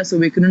Australia, so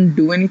we couldn't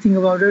do anything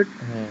about it.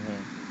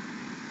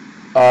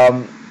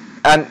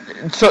 And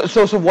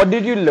so what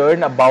did you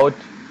learn about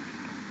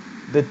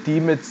the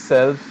team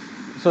itself?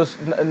 So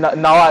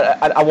now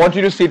I want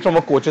you to see it from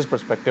a coach's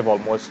perspective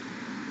almost.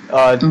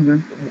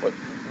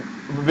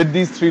 With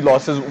these 3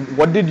 losses,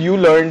 what did you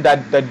learn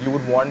that you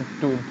would want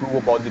to improve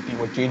about the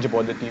team or change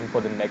about the team for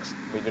the next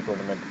major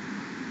tournament?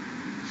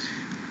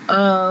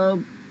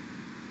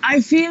 I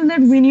feel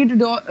that we need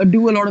to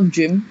do a lot of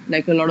gym,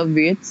 like a lot of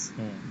weights.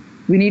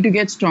 We need to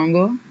get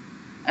stronger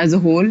as a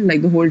whole,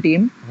 like the whole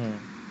team.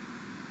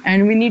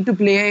 And we need to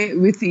play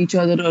with each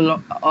other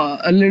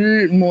a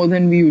little more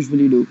than we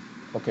usually do.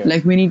 Okay.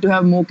 Like we need to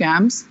have more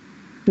camps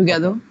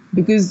together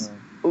because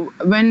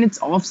when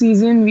it's off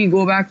season, we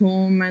go back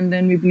home and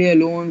then we play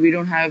alone. We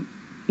don't have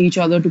each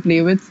other to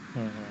play with.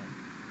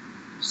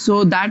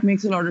 So that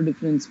makes a lot of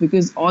difference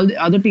because all the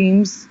other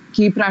teams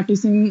keep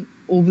practicing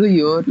over the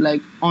year,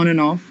 like on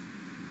and off.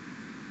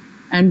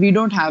 And we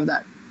don't have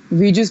that.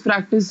 We just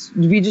practice,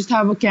 we just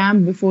have a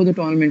camp before the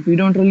tournament. We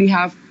don't really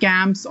have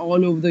camps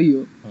all over the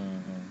year.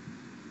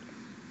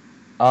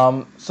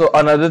 So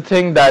another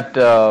thing that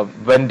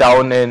went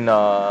down in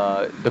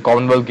the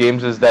Commonwealth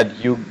Games is that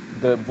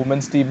the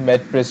women's team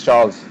met Prince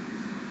Charles.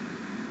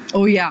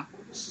 Oh yeah.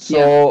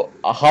 So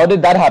how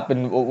did that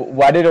happen?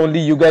 Why did only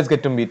you guys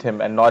get to meet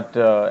him and not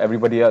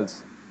everybody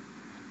else?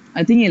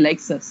 I think he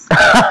likes us.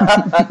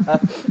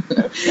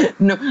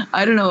 No,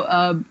 I don't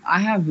know. I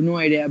have no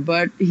idea.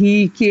 But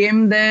he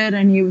came there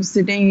and he was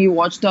sitting. He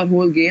watched our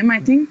whole game, I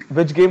think,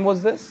 Which game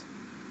was this?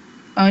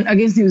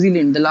 Against New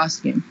Zealand, the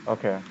last game.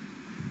 Okay.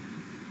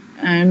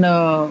 And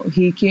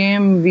he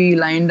came. We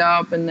lined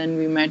up, and then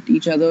we met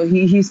each other.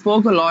 He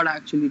spoke a lot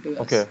actually to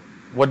us. Okay.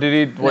 What did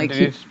he Like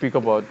he speak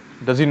about?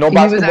 Does he know He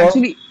was basketball?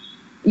 actually,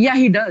 yeah,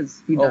 he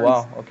does. He does. Oh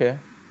wow. Okay.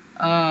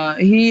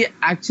 He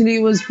actually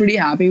was pretty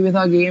happy with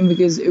our game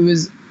because it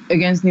was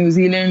against New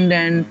Zealand,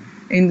 and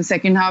in the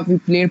second half we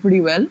played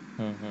pretty well.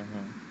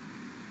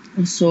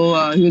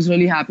 So he was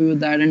really happy with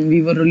that, and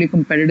we were really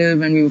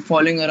competitive, and we were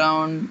falling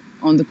around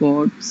on the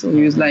court. So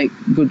he was like,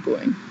 "Good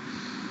going."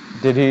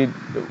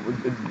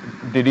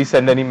 Did he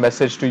send any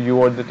message to you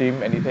or the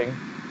team? Anything?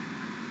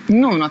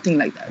 No, nothing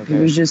like that. Okay.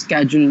 It was just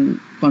casual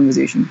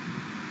conversation.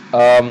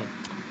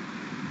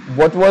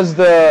 What was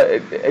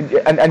the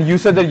and you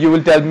said that you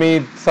will tell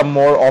me some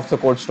more off the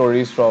court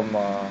stories from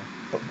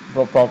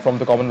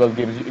the Commonwealth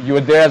Games. You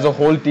were there as a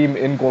whole team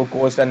in Gold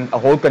Coast and a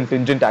whole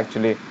contingent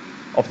actually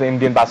of the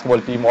Indian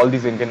basketball team, all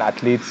these Indian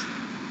athletes.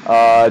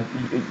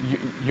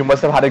 You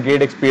must have had a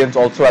great experience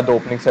also at the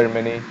opening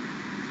ceremony.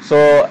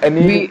 So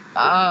We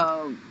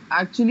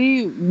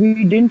actually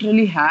we didn't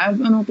really have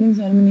an opening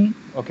ceremony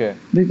Okay.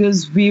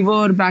 because we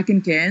were back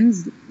in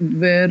Cairns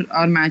where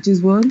our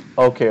matches were.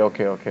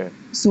 Okay.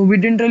 So we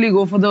didn't really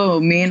go for the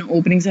main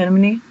opening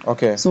ceremony.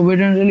 Okay. So we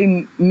didn't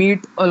really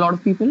meet a lot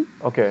of people.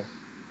 Okay.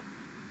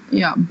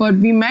 Yeah, but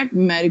we met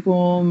Mary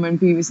Kom and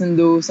PV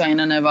Sindhu,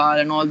 Saina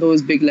Nehwal, and all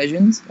those big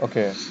legends.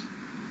 Okay.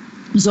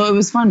 So it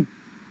was fun.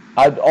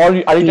 Are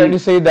you trying to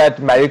say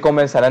that Mary Kom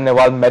and Saina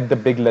Nehwal met the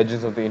big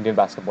legends of the Indian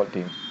basketball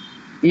team?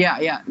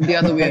 Yeah, the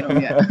other way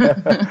around.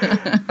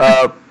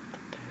 Yeah.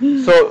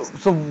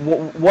 So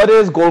what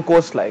is Gold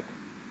Coast like?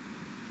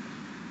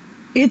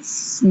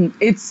 It's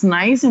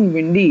nice and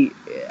windy.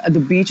 The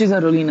beaches are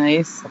really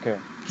nice. Okay.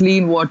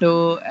 Clean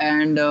water,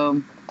 and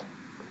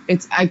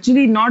it's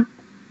actually not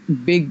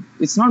big.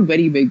 It's not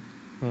very big.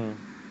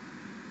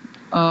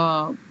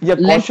 Yeah,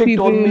 less Kaushik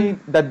told people- me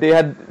that they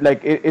had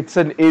like it's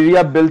an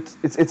area built.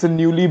 It's a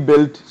newly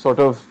built sort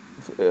of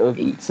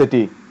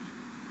city.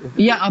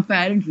 Yeah,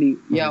 apparently.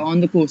 Yeah, on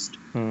the coast.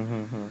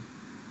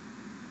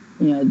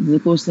 Yeah, the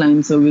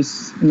coastline, so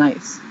it's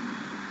nice.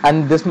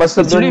 And this must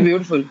have It's been really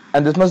beautiful.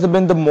 And this must have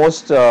been the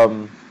most. I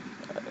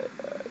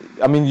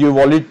mean, you've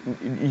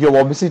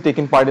obviously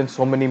taken part in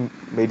so many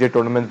major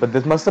tournaments, but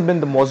this must have been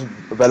the most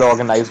well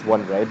organized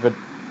one, right? With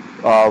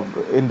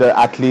in the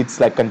athletes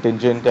like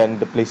contingent and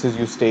the places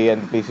you stay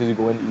and the places you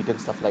go and eat and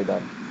stuff like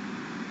that.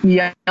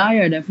 Yeah,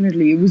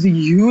 definitely. It was a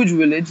huge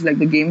village, like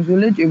the games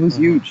village. It was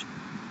huge,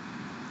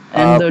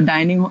 and the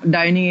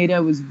dining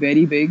area was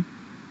very big.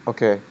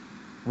 Okay,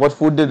 what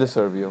food did they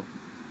serve you?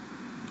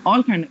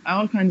 All kinds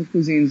of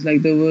cuisines.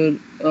 Like there were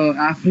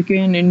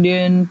African,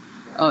 Indian,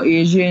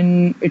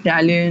 Asian,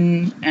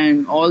 Italian,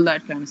 and all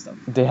that kind of stuff.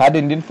 They had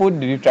Indian food.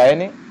 Did you try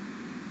any?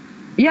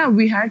 Yeah,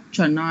 we had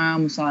chana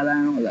masala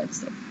and all that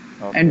stuff.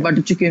 Okay. And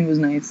butter chicken was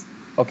nice.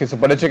 Okay, so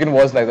butter chicken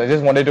was nice. I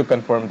just wanted to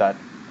confirm that.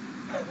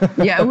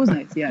 Yeah, it was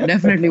nice. Yeah,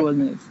 definitely was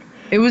nice.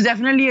 It was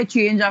definitely a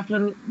change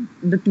after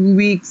the 2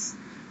 weeks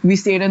we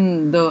stayed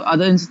in the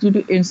other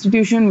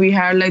institution. We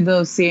had like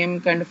the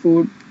same kind of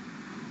food,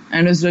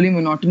 and it was really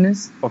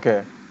monotonous.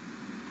 Okay.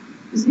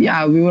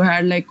 Yeah, we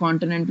had like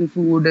continental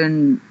food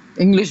and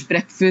English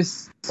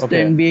breakfast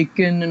Okay. and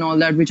bacon and all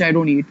that, which I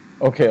don't eat.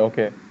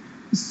 Okay.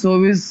 So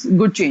it was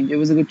good change. It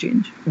was a good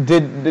change.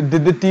 Did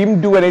the team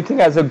do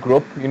anything as a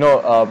group? You know,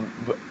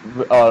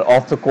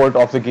 off the court,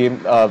 off the game.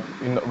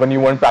 When you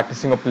weren't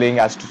practicing or playing,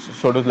 as to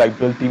sort of like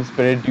build team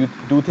spirit. Do you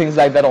do things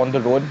like that on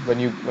the road when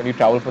you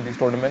travel for these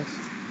tournaments?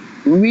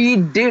 We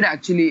did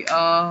actually.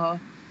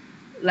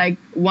 Like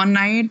one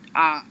night,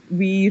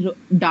 we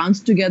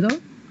danced together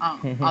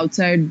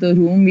outside the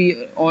room.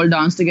 We all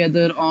danced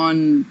together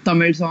on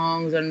Tamil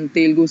songs and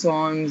Telugu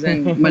songs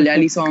and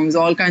Malayali songs,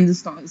 all kinds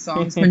of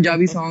songs,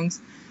 Punjabi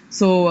songs.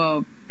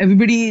 So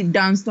everybody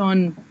danced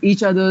on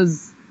each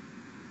other's.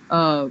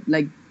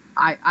 Like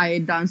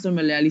I danced on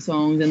Malayali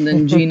songs, and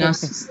then Gina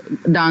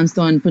danced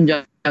on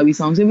Punjabi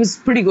songs. It was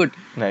pretty good.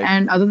 Nice.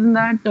 And other than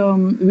that,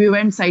 we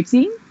went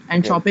sightseeing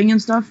and shopping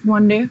and stuff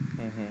one day.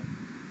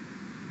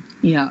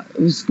 Yeah,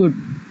 it was good.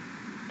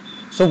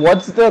 So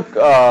what's the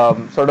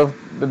sort of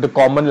the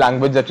common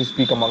language that you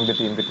speak among the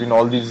team between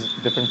all these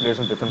different players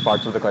from different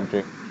parts of the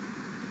country?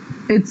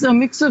 It's a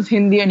mix of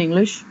Hindi and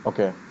English.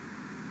 Okay.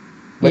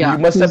 But Yeah, you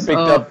must have 'cause, picked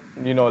up,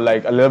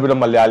 like a little bit of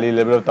Malayali, a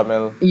little bit of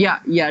Tamil.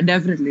 Yeah,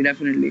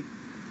 definitely.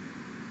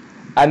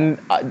 And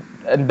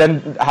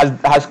then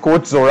has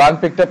Coach Zoran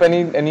picked up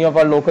any of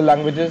our local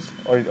languages,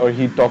 or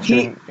he talks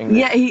in English?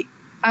 Yeah,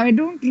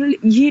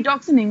 he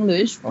talks in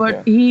English, but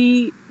Okay.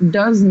 he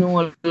does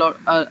know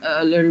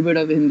a little bit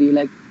of Hindi,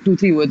 like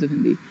 2-3 words of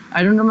Hindi.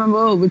 I don't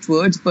remember which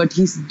words, but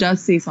he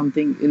does say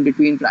something in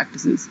between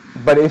practices.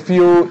 But if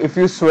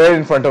you swear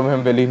in front of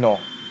him, will he know?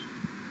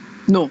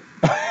 No,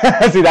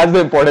 See, that's the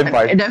important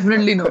part.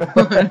 Definitely no.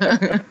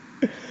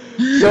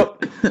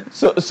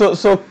 So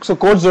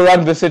Coach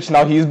Zoran Visic,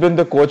 now he's been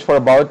the coach for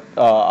about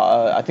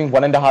I think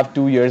 1.5,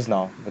 2 years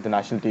now with the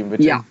national team,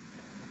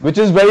 which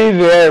is very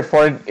rare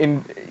for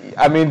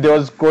I mean, there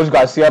was Coach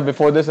Garcia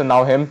before this and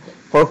now him.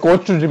 For a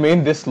coach to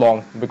remain this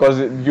long, because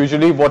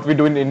usually what we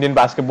do in Indian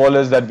basketball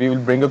is that we will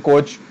bring a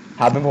coach,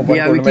 have him for one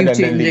tournament and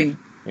then leave.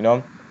 You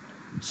know,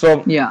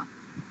 so yeah.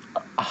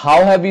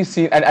 How have we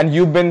seen, and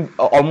you've been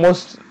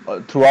almost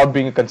throughout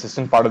being a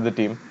consistent part of the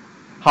team.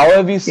 How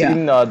have we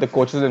seen the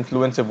coach's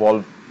influence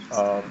evolve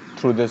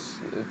through this?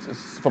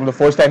 It's from the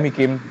first time he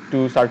came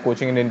to start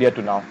coaching in India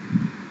to now.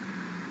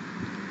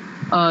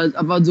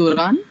 About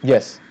Zoran?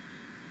 Yes.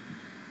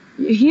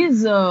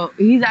 He's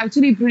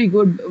actually pretty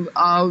good.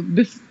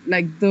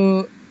 Like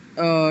the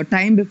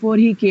time before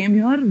he came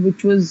here,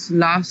 which was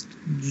last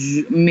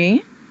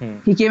May.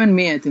 He came in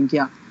May, I think.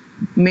 Yeah,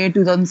 May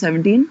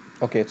 2017.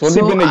 Okay, it's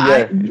only been a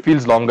year. It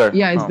feels longer.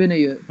 Yeah, it's been a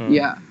year.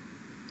 Yeah.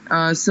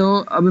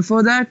 So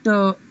before that,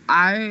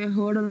 I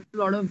heard a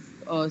lot of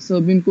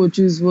Serbian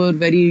coaches were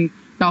very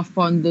tough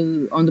on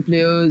the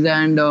players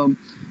and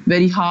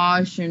very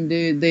harsh, and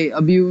they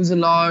abuse a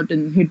lot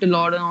and hit a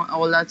lot and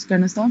all that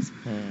kind of stuff.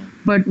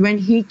 But when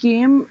he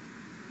came,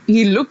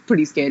 he looked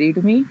pretty scary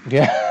to me.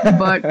 Yeah.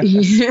 But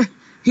he's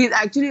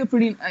actually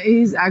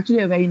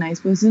a very nice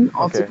person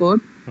off the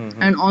court.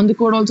 And on the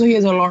court also he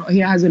has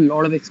a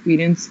lot of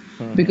experience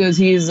because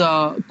he's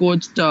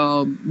coached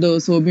the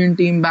Serbian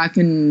team back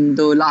in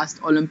the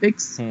last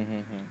Olympics.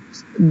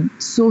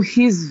 So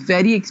he's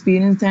very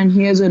experienced and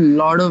he has a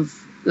lot of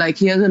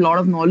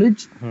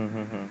knowledge.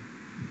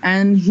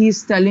 And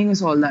he's telling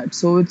us all that.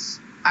 So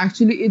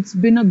it's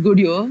been a good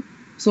year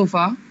so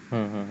far.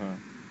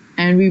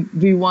 And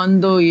we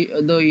won the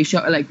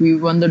Asia, like we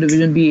won the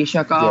Division B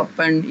Asia Cup,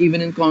 and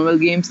even in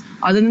Commonwealth Games.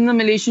 Other than the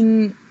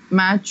Malaysian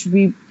match,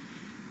 we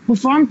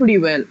performed pretty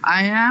well.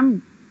 I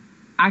am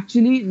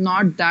actually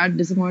not that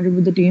disappointed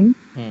with the team.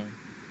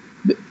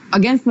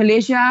 Against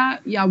Malaysia,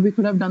 yeah, we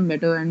could have done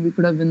better and we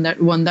could have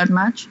won that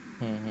match.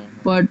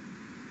 But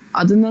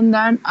other than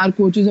that, our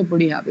coaches are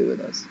pretty happy with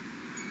us.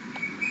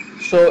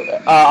 So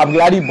I'm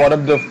glad you brought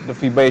up the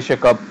FIBA Asia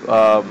Cup.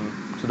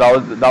 So that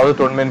was a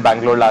tournament in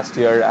Bangalore last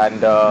year,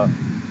 and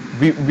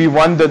we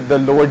won the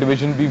lower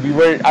division.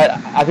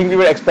 I think we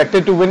were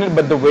expected to win it,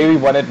 but the way we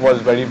won it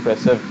was very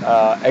impressive.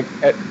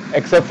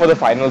 Except for the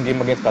final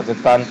game against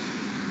Kazakhstan,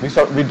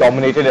 we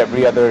dominated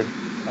every other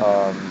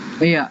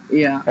every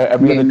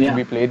other team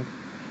we played.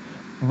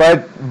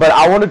 But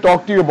I want to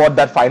talk to you about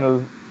that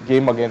final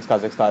game against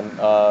Kazakhstan.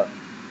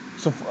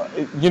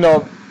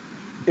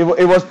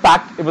 It was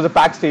packed. It was a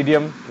packed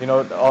stadium.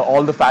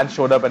 All the fans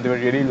showed up and they were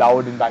really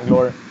loud in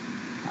Bangalore.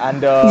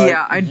 And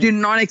I did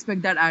not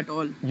expect that at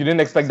all. You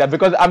didn't expect that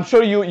because I'm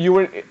sure you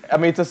were. I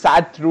mean, it's a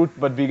sad truth,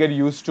 but we get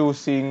used to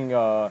seeing,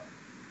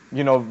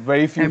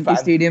 very few empty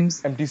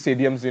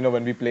stadiums.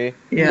 When we play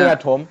even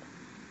at home.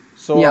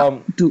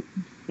 So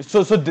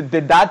So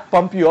did that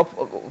pump you up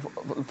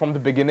from the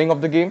beginning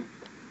of the game?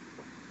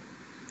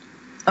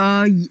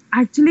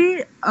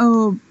 Actually,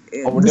 the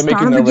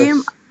start of the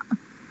game.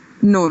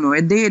 No,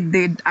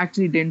 they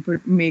actually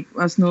didn't make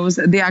us nervous.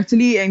 They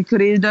actually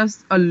encouraged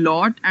us a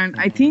lot, and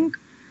I think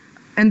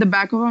in the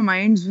back of our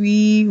minds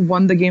we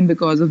won the game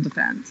because of the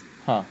fans.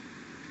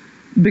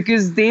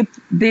 Because they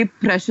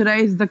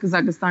pressurized the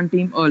Kazakhstan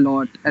team a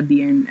lot at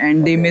the end,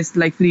 and they missed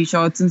like free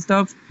shots and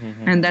stuff,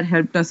 and that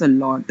helped us a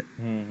lot.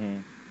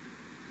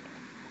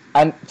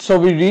 And so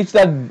we reached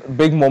that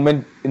big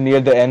moment near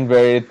the end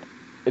where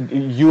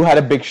you had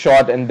a big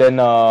shot, and then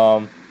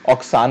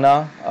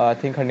Oksana, I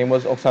think her name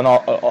was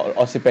Oksana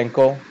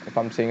Osipenko, if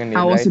I'm saying her name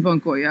right.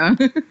 Osipenko, yeah.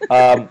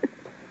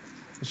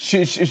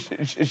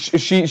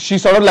 She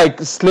sort of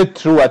like slid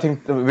through. I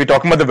think we're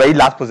talking about the very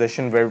last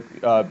possession where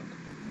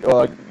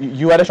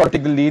you had a shot to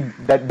take the lead.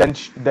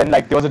 Then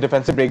like there was a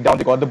defensive breakdown.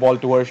 They got the ball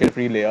to her. She had a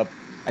free layup,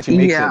 and she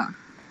makes it.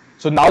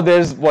 So now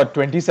there's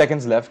 20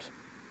 seconds left,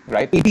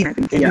 right? 18, I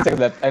think. 18 seconds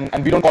left,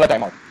 and we don't call a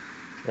timeout,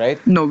 right?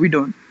 No, we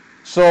don't.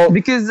 So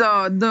because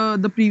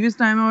the previous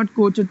timeout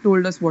coach had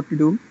told us what to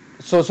do.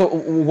 So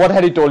what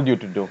had he told you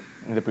to do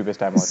in the previous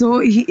timeout?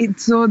 So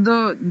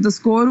the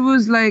score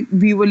was like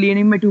we were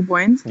leading by 2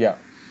 points. Yeah.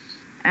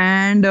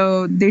 And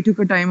they took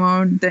a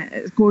timeout.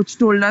 The coach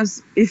told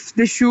us if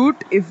they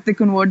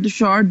convert the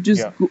shot,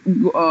 just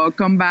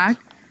come back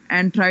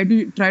and try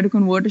to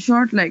convert a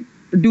shot. Like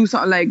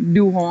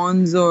do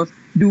horns or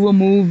do a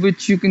move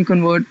which you can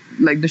convert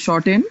like the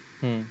shot in.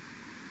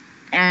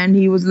 And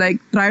he was like,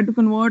 try to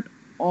convert,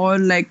 or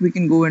like we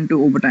can go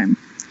into overtime.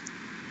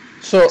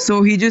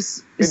 So he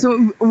just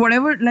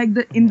whatever, like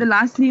in the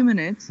last 3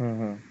 minutes,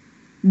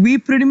 we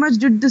pretty much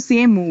did the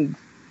same move.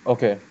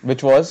 Okay,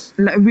 which was?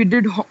 Like we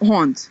did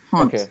horns.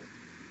 Okay.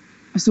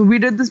 So we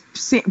did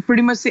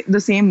pretty much the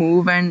same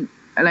move, and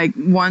like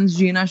once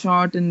Gina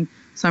shot, and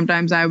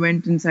sometimes I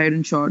went inside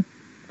and shot.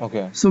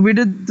 Okay. So we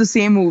did the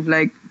same move,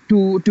 like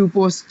two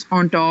posts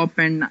on top,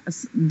 and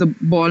the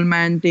ball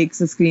man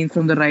takes a screen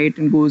from the right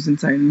and goes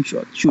inside and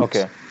shoots.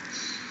 Okay.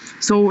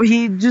 So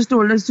he just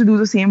told us to do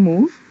the same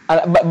move.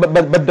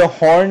 But the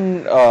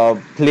horn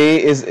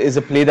play is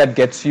a play that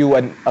gets you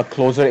a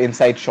closer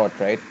inside shot,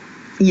 right?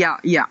 Yeah,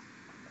 yeah.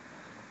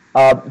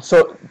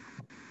 So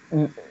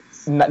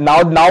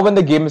now when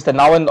the game is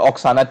now when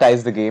Oksana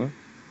ties the game,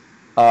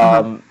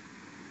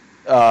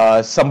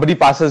 somebody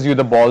passes you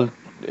the ball,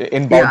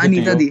 inbounds it to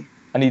Anita you. Di.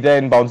 Anita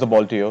inbounds the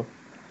ball to you.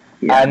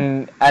 Yeah.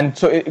 And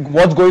so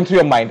what's going through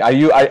your mind? Are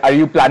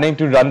you planning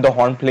to run the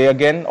horn play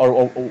again,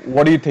 or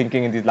what are you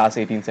thinking in these last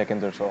 18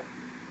 seconds or so?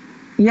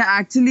 Yeah,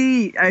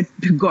 actually, I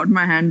got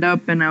my hand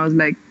up and I was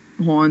like,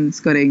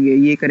 Horns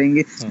karenge, ye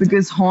karenge.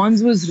 Because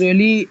Horns was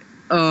really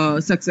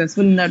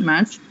successful in that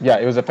match. Yeah,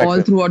 it was effective.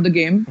 All throughout the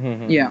game.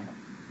 Yeah.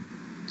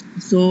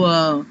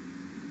 So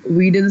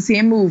we did the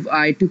same move.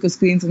 I took a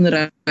screen from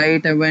the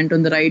right, I went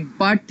on the right,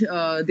 but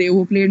they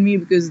overplayed me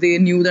because they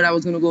knew that I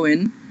was going to go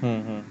in.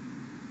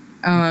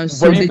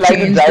 So Were you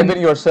planning to drive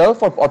in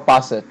yourself or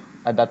pass it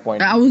at that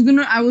point? I was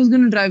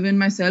gonna drive in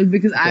myself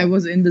because I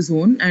was in the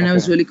zone and I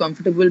was really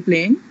comfortable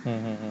playing.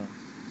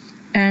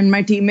 And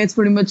my teammates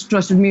pretty much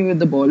trusted me with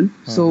the ball.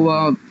 So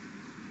I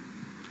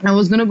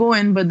was gonna go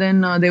in, but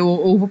then they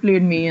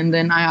overplayed me, and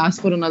then I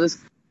asked for another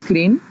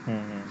screen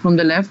from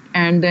the left,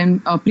 and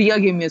then Priya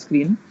gave me a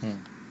screen.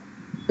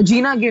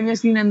 Gina gave me a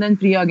screen, and then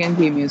Priya again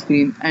gave me a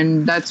screen,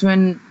 and that's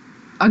when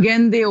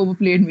again they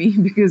overplayed me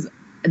because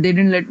they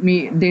didn't let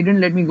me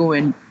go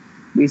in.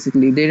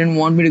 Basically, they didn't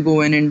want me to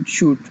go in and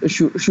shoot a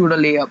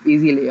layup,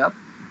 easy layup.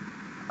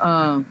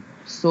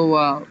 So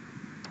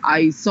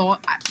I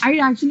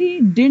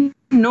actually didn't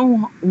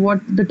know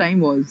what the time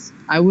was.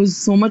 I was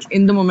so much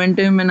in the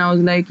momentum, and I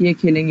was like, "Ye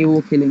khelenge,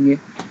 wo khelenge."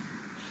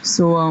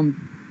 So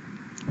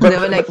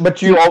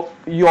but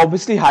you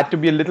obviously had to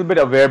be a little bit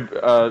aware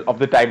of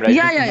the time, right?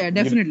 Yeah,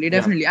 definitely.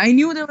 I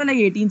knew there were like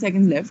 18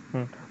 seconds left.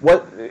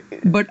 But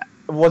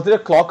was there a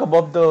clock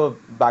above the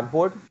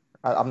backboard?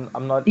 I'm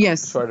not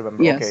sure I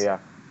remember. Yes. Okay, yeah.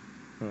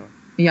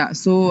 Yeah,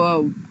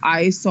 so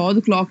I saw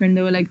the clock and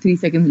there were like 3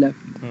 seconds left.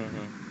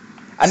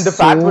 And the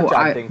fans were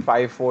chanting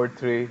 5, 4,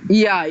 3.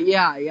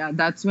 Yeah.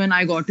 That's when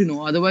I got to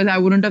know. Otherwise, I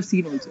wouldn't have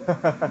seen also.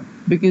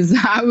 Because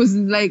I was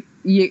like,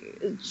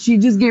 she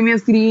just gave me a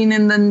screen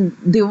and then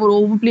they were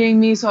overplaying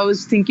me. So I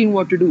was thinking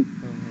what to do.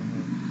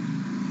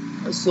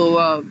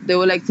 So there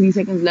were like 3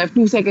 seconds left,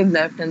 2 seconds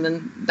left. And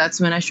then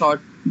that's when I shot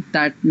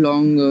that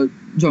long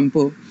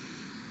jumper.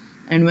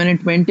 And when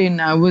it went in,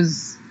 I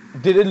was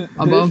Did it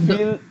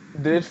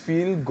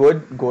feel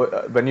good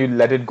when you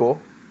let it go?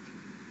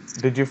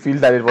 Did you feel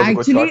that it was a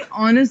good shot?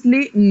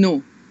 Honestly,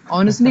 no.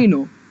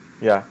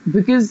 Yeah.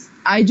 Because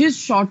I just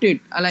shot it.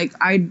 Like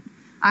I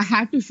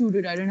had to shoot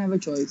it. I didn't have a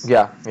choice.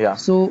 Yeah.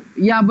 So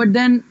yeah, but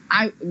then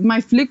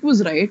my flick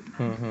was right,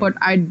 but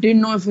I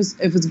didn't know if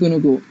it's gonna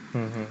go.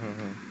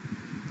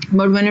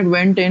 But when it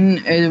went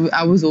in,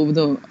 I was over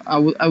the moon.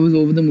 I was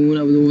over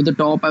the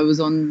top. I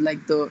was on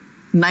like the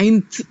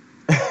ninth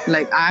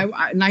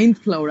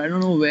cloud. I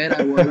don't know where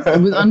I was.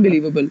 It was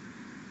unbelievable.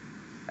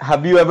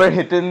 Have you ever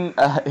hit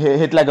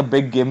like a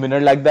big game winner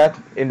like that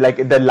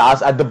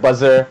at the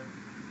buzzer?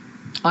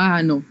 No,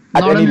 at not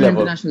any on the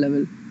level. international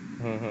level.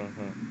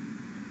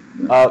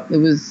 It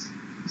was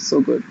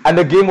so good. And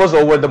the game was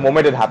over the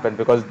moment it happened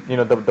because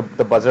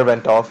the buzzer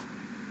went off.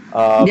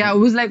 It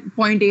was like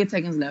 0.8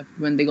 seconds left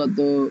when they got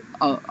the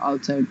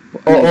outside.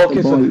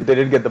 Okay, so they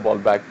did get the ball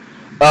back.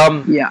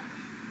 Yeah.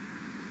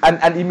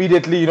 And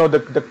immediately,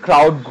 the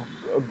crowd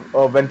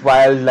went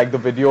wild. Like the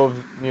video,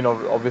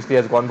 obviously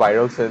has gone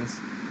viral since.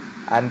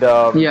 And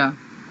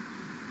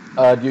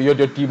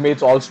your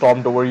teammates all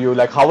stormed over you.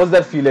 Like, how was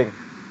that feeling?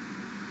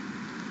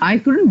 I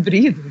couldn't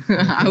breathe.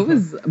 I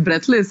was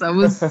breathless. I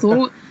was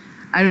so,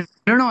 I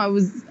don't know. I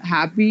was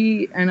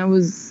happy and I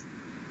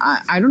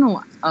don't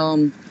know.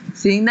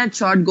 Seeing that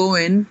shot go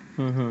in,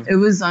 it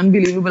was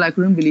unbelievable. I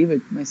couldn't believe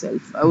it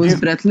myself. I was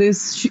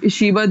breathless.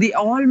 Sheba,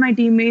 all my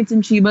teammates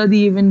and Sheba,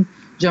 even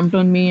jumped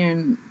on me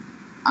and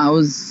I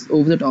was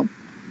over the top.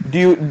 Do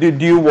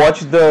you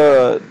watch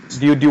the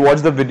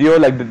video?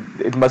 Like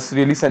it must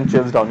really send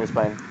chills down your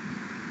spine.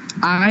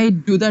 I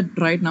do that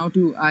right now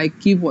too. I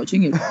keep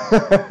watching it,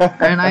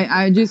 and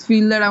I just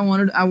feel that I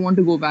want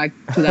to go back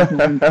to that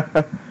moment.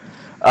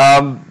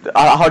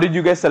 How did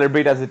you guys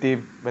celebrate as a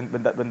team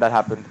when that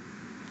happened?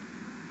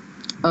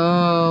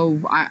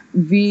 I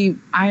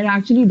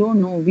actually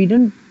don't know. We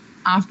didn't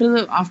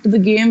after the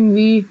game.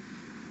 We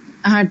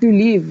had to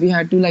leave. We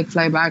had to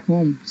fly back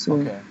home. So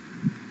we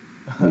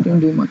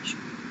didn't do much.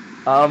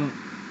 So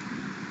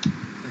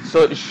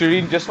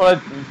Shireen, just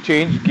want to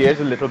change gears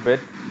a little bit.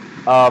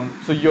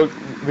 So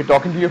we're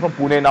talking to you from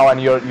Pune now,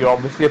 and you're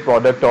obviously a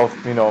product of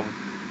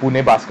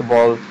Pune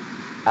basketball,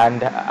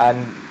 and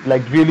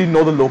really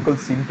know the local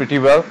scene pretty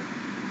well.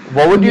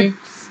 What would you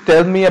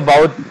tell me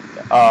about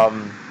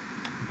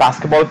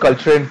basketball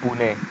culture in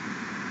Pune,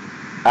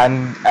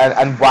 and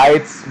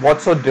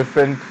what's so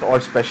different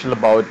or special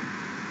about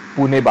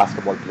Pune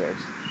basketball players?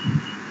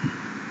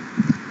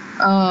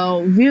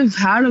 We've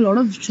had a lot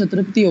of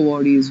Chhatrapati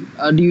awardees.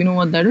 Do you know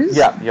what that is?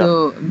 Yeah.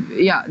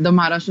 The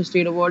Maharashtra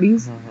State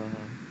awardees.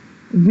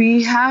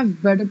 We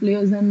have better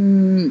players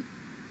than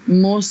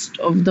most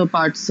of the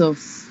parts of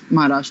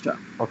Maharashtra.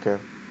 Okay.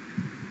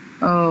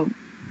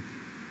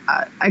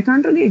 I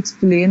can't really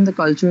explain the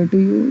culture to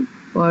you,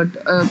 but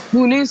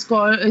Pune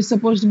is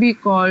supposed to be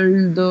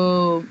called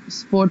the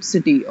sports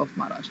city of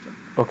Maharashtra.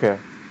 Okay.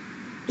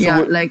 Yeah,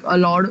 would- like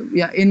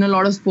in a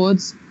lot of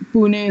sports,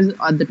 Pune is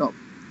at the top.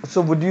 So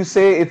would you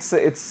say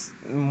it's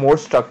more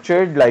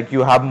structured? Like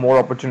you have more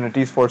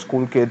opportunities for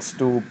school kids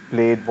to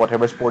play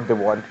whatever sport they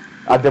want?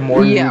 Are there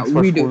more Yeah, leagues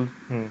for we do.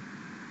 school?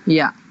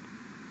 Yeah.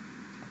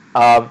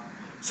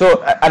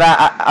 So, and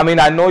I mean,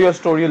 I know your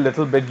story a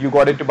little bit. You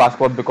got into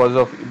basketball because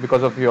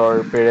of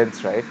your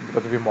parents, right?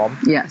 Because of your mom.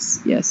 Yes.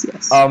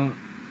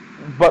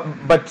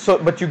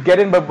 But you get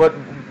in. But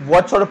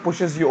what sort of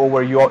pushes you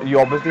over? You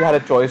obviously had a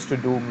choice to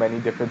do many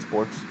different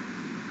sports,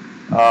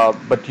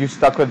 but you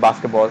stuck with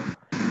basketball.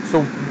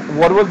 So,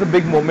 what was the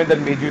big moment that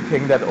made you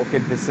think that okay,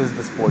 this is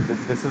the sport.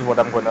 This is what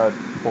I'm gonna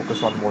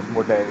focus on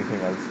more than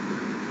anything else?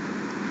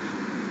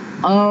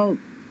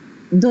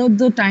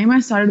 The time I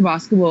started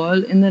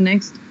basketball, in the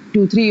next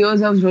 2-3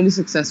 years, I was really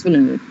successful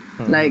in it.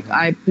 Like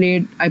I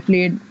played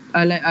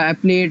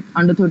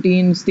under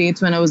 13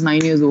 states when I was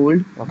 9 years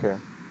old. Okay.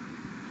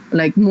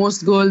 Like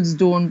most girls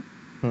don't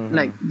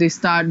like they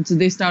start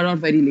out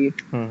very late.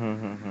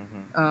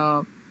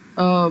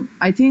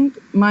 I think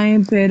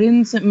my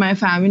parents, my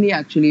family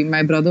actually,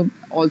 my brother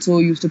also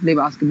used to play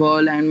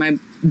basketball, and my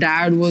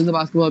dad was a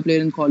basketball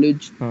player in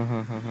college,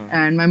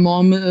 and my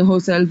mom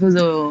herself is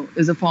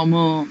a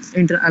former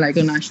like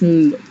a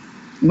national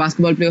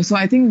basketball player. So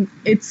I think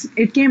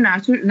it came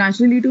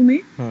naturally to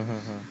me.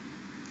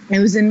 It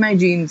was in my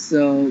genes.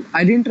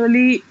 I didn't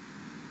really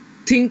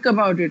think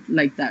about it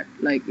like that.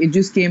 Like it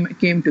just came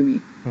to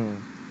me.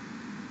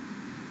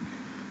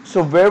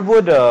 So where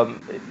would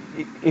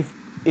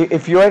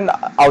if you're an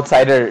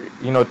outsider,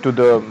 to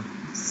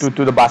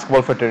the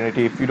basketball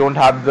fraternity, if you don't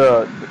have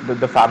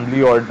the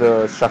family or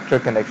the structure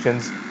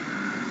connections,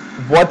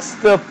 what's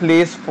the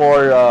place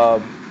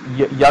for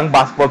young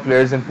basketball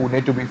players in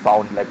Pune to be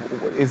found? Like,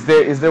 is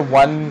there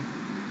one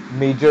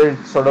major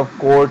sort of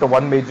court or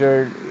one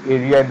major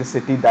area in the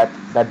city that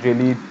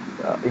really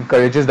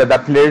encourages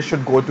that players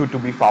should go to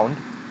be found?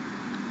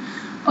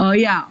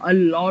 Yeah, a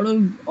lot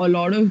of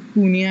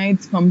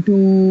Puneites come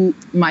to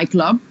my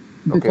club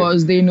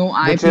because they know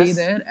I play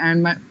there,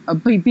 and my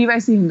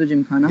PYC Hindu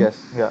Gymkhana.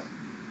 Yes, yeah.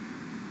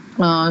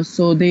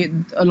 So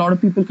a lot of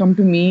people come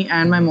to me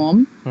and my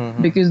mom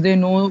because they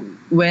know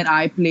where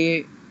I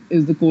play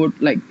is the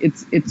court, like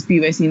it's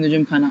PYC Hindu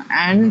Gymkhana,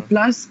 and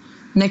plus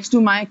next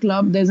to my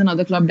club there's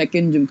another club,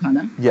 Deccan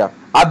Gymkhana. Yeah,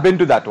 I've been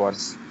to that one.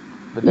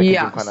 The Deccan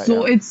Gymkhana,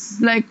 so it's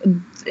like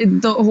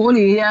the whole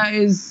area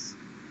is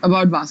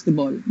about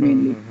basketball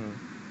mainly.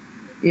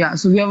 Yeah,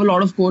 so we have a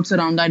lot of courts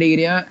around that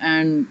area,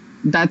 and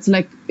that's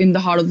like in the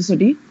heart of the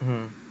city.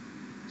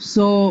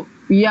 So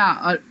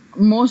yeah,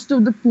 most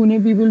of the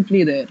Pune people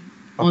play there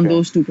on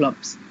those two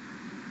clubs.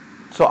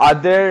 So are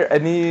there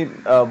any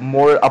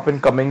more up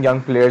and coming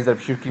young players that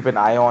we should keep an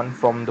eye on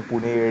from the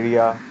Pune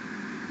area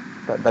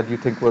that you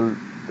think will,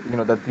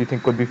 that you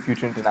think could be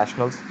future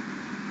internationals?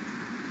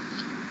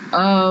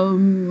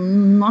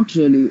 Not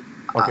really.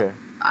 Okay.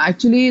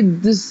 Actually,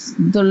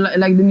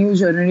 the new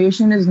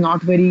generation is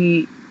not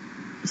very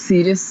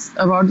serious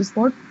about the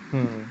sport.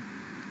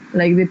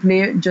 Like they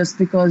play just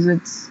because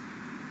it's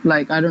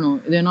like, I don't know,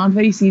 they're not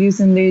very serious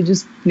and they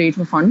just play it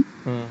for fun.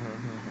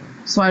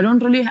 So I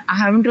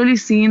haven't really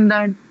seen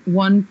that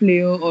one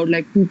player or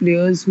like two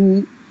players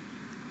who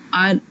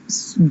are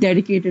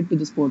dedicated to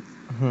the sport.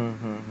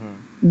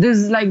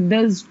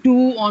 There's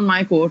two on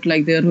my court,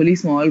 like they're really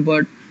small,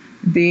 but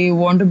they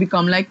want to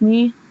become like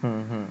me.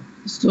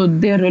 So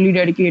they're really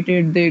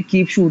dedicated. They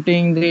keep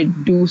shooting. They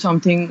do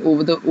something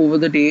over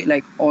the day,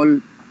 like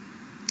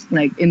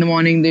in the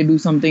morning they do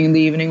something, in the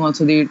evening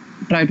also they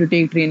try to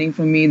take training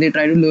from me. They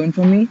try to learn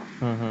from me.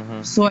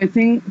 So I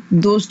think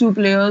those two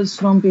players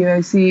from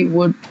PYC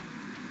would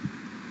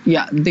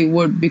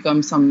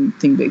become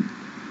something big.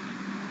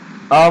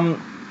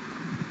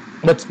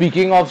 But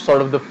speaking of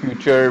sort of the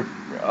future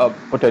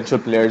potential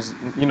players,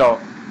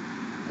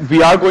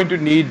 we are going to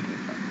need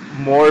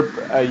more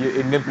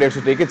Indian players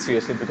to take it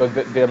seriously because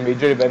there are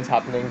major events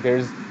happening.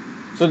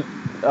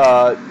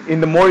 In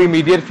the more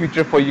immediate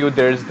future for you,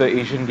 there's the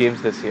Asian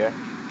Games this year,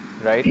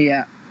 right?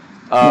 Yeah.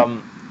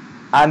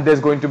 And there's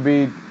going to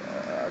be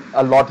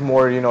a lot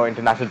more,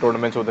 international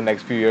tournaments over the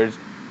next few years.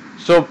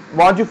 So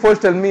why don't you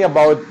first tell me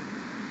about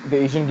the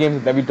Asian Games,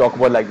 and then we talk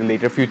about like the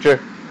later future.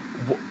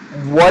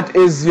 What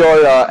is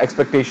your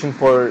expectation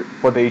for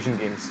the Asian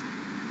Games?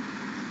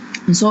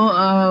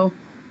 So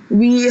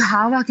we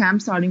have our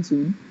camp starting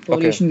soon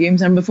for Asian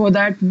Games, and before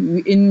that,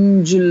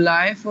 in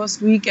July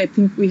first week, I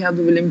think we have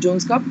the William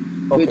Jones Cup,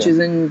 which is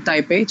in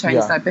Taipei,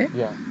 Chinese Taipei.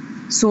 Yeah.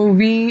 So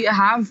we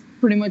have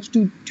pretty much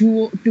two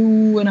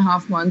and a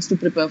half months to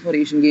prepare for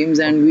Asian Games,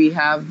 and we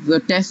have the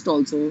test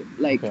also.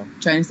 Like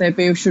Chinese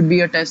Taipei should be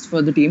a test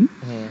for the team,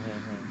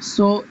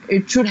 so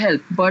it should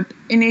help. But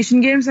in Asian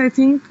Games, I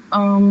think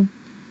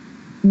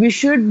we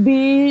should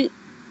be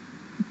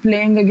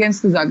playing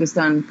against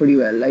Kazakhstan pretty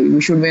well. Like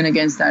we should win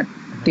against that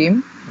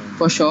team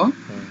for sure.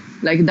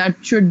 Like that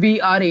should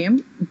be our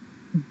aim,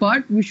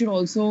 but we should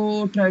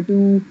also try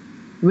to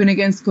win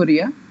against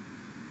Korea,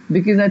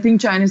 because I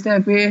think Chinese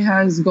Taipei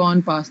has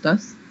gone past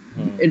us.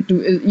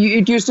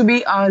 It used to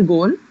be our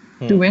goal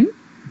to win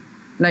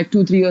like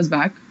 2-3 years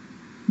back,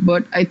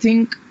 but I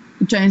think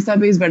Chinese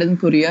Taipei is better than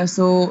Korea.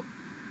 So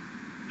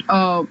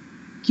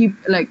keep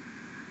like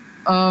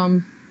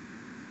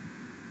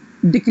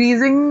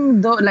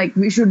decreasing the, like,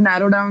 we should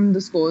narrow down the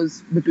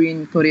scores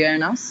between Korea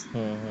and us,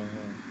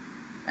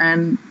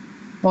 and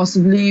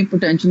possibly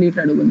potentially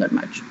try to win that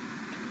match.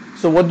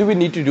 So what do we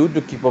need to do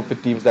to keep up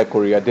with teams like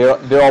Korea?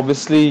 They're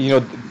obviously,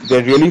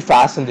 they're really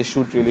fast and they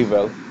shoot really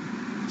well.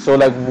 So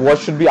like, what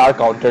should be our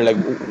counter? Like,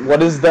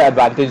 what is the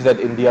advantage that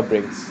India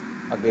brings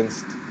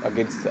against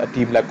a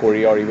team like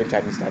Korea or even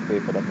Chinese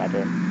Taipei for that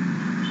matter?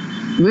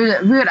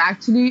 We're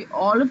actually,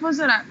 all of us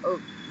are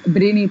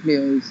brainy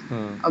players.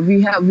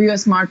 We are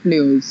smart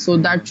players, so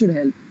that should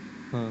help.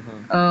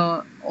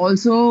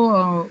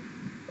 Also,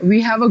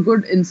 we have a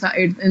good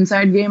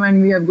inside game,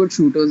 and we have good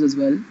shooters as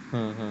well.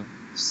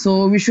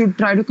 So we should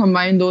try to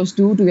combine those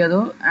two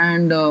together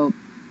and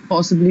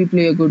possibly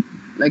play a good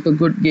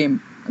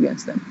game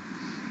against them.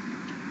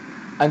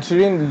 And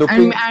Shireen,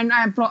 looking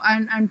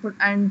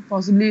and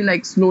possibly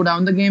like slow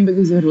down the game,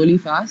 because they're really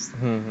fast.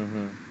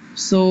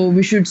 So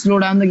we should slow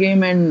down the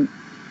game and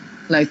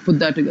like put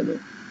that together.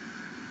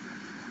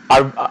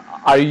 Are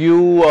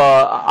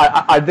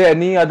there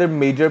any other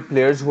major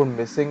players who are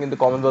missing in the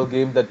Commonwealth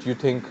game that you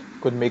think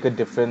could make a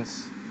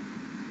difference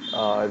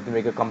if they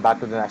make a comeback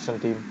to the national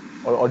team,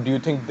 or do you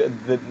think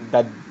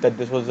that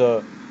this was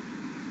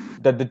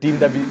that the team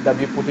that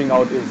we're putting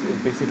out is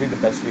basically the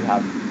best we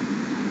have?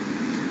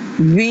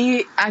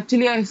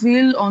 I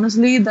feel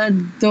honestly that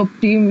the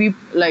team we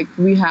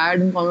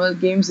had in Commonwealth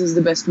Games is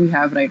the best we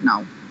have right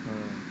now.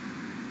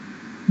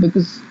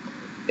 Because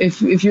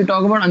if you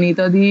talk about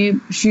Anita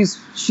Deep,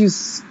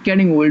 she's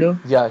getting older.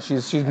 Yeah,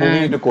 she's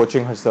moving into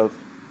coaching herself.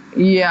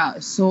 Yeah,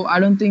 so I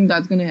don't think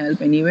that's gonna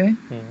help anyway.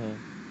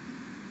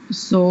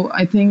 So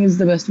I think it's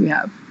the best we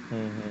have.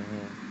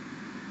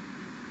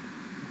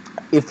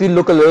 If we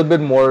look a little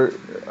bit more,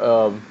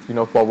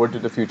 forward to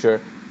the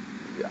future,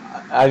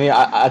 I mean,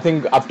 I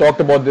think I've talked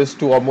about this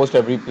to almost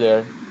every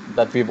player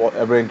that we've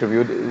ever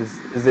interviewed.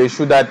 Is the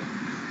issue that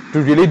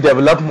to really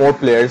develop more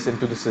players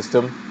into the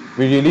system,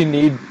 we really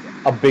need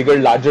a bigger,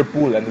 larger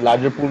pool, and the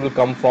larger pool will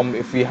come from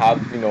if we have,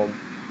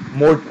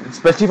 more,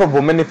 especially for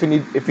women,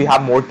 if we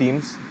have more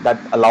teams that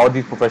allow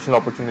these professional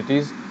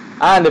opportunities,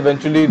 and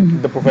eventually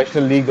the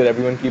professional league that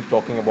everyone keeps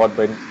talking about,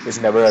 but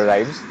it never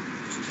arrives.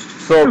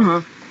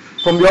 So,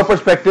 from your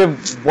perspective,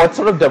 what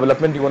sort of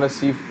development do you want to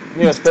see,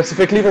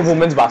 specifically for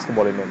women's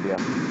basketball in India?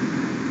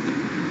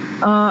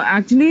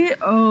 Actually,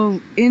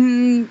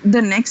 in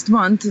the next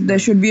month, there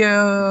should be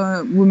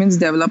a women's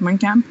development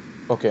camp.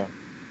 Okay.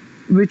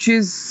 Which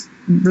is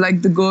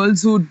like the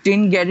girls who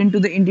didn't get into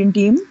the Indian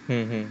team,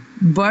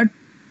 but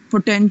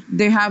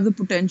they have the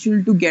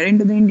potential to get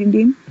into the Indian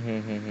team.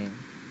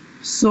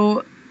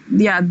 So,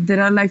 yeah,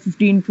 there are like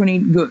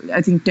 15-20 girls,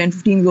 I think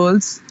 10-15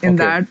 girls in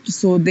that.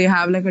 So they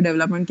have like a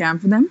development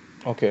camp for them.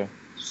 Okay.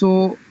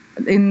 So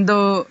in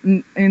the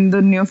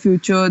near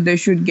future, they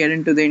should get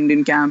into the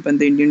Indian camp and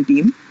the Indian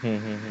team.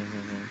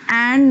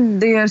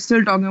 And they are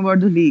still talking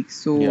about the league.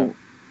 So yeah.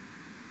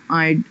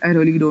 I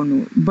really don't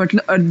know. But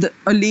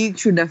a league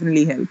should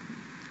definitely help.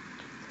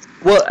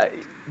 Well,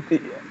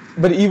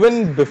 but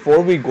even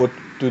before we go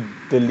to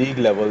the league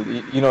level,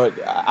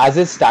 as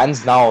it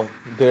stands now,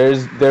 there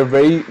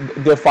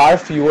are far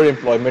fewer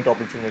employment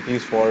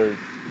opportunities for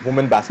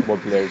women basketball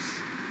players.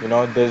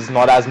 There's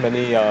not as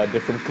many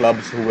different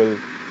clubs who will,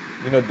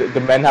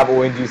 the men have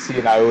ONGC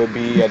and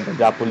IOB and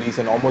Punjab Police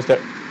and almost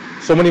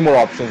so many more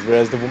options,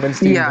 whereas the women's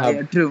team have...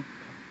 Yeah, true.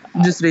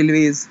 Just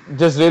railways.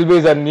 Just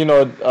railways and,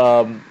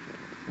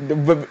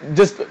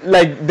 just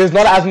like there's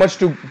not as much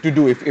to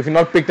do. If you're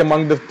not picked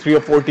among the 3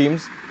 or 4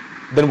 teams,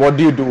 then what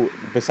do you do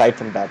beside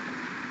from that?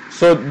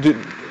 So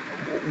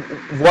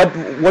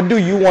what do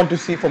you want to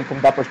see from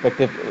that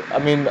perspective? I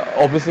mean,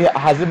 obviously,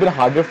 has it been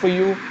harder for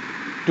you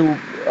to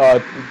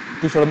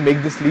sort of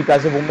make this leap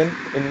as a woman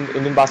in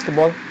Indian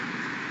basketball?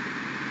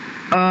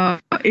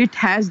 It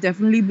has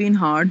definitely been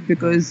hard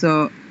because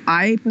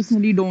I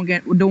personally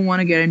don't want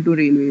to get into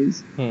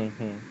railways.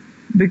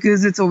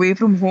 Because it's away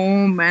from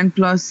home and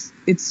plus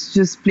it's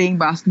just playing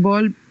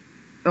basketball,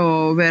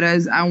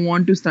 whereas I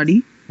want to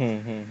study.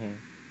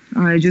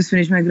 I just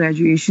finished my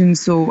graduation,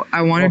 so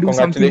I want to do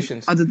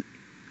something other.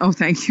 Oh,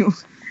 thank you.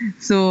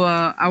 So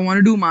I want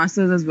to do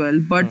masters as well.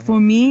 But for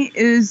me,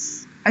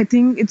 I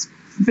think it's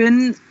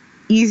been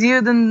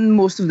easier than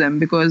most of them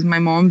because my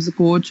mom's a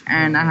coach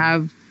and I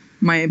have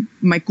my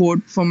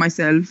court for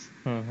myself,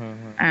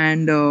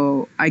 and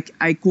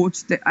I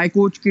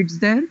coach kids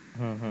there.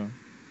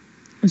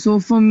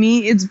 So for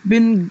me, it's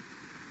been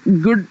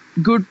good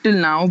till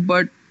now,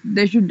 but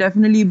there should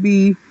definitely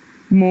be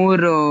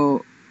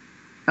more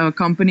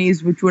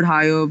companies which would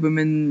hire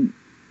women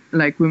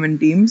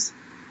teams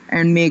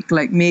and make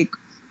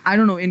I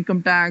don't know,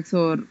 income tax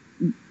or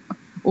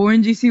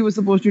ONGC was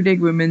supposed to take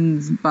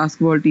women's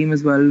basketball team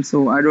as well,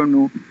 so I don't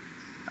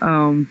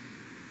know.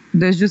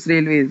 There's just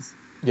railways.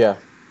 Yeah.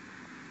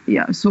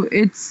 Yeah, so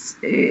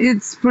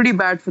it's pretty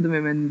bad for the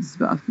women's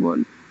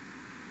basketball.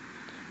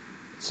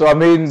 So I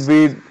mean,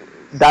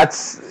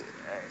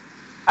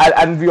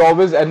 and we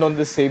always end on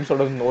the same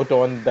sort of note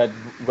on that.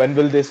 When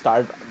will they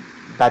start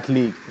that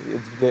league?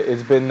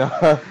 It's been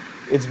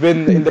it's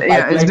been in the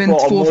pipeline it's been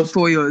for almost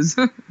 4 years.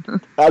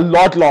 a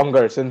lot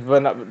longer, since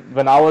when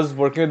I was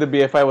working at the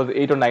BFI, was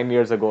 8 or 9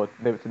 years ago.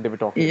 They were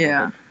talking.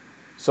 Yeah. About it.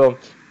 So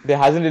there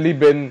hasn't really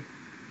been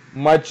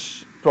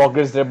much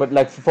progress there. But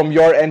like from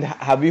your end,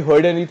 have you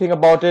heard anything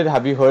about it?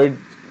 Have you heard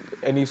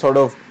any sort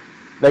of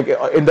like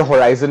in the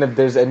horizon, if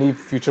there's any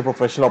future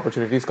professional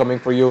opportunities coming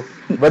for you,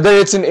 whether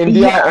it's in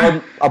India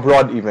or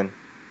abroad even?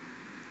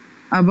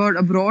 About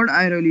abroad,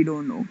 I really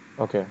don't know.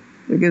 Okay.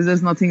 Because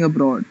there's nothing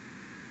abroad.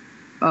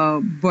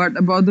 But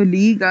about the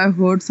league, I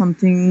heard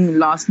something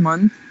last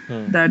month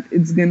that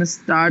it's gonna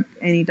start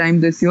anytime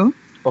this year.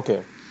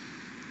 Okay.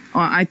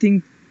 I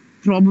think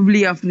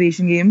probably after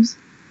Asian Games.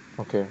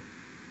 Okay.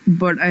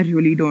 But I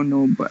really don't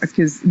know,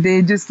 because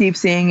they just keep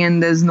saying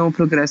and there's no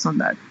progress on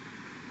that.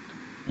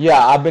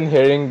 Yeah, I've been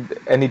hearing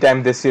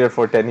anytime this year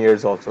for 10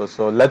 years also.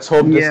 So let's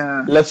hope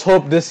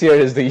this year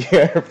is the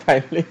year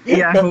finally.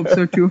 Yeah, I hope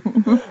so too.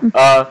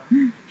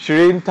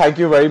 Shireen, thank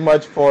you very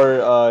much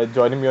for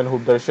joining me on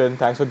Hoop Darshan.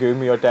 Thanks for giving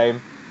me your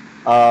time.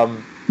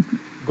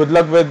 Good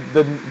luck with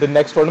the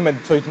next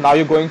tournament. So now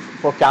you're going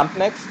for camp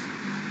next?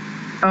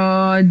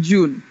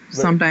 June,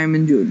 sometime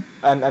in June.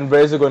 And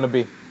where is it going to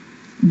be?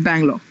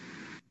 Bangalore.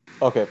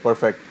 Okay,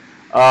 perfect.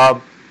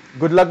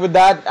 Good luck with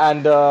that,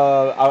 and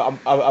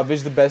I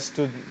wish the best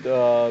to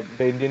the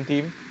Indian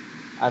team,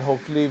 and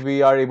hopefully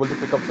we are able to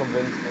pick up some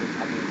wins.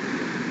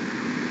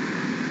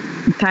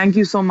 Thank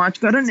you so much,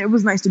 Karan. It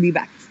was nice to be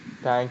back.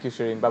 Thank you,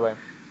 Shireen. Bye-bye.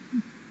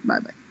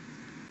 Bye-bye.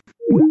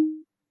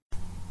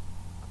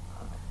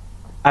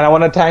 And I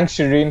want to thank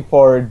Shireen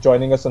for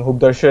joining us on Hoop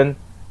Darshan.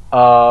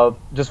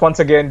 Just once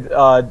again,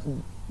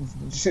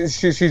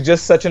 she's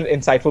just such an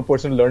insightful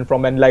person to learn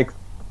from, and like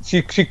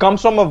she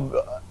comes from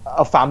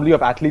a family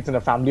of athletes and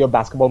a family of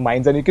basketball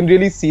minds, and you can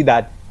really see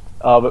that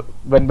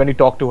when you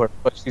talk to her.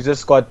 But she's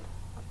just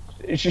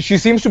she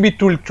seems to be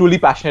truly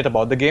passionate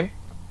about the game.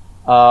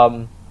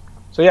 So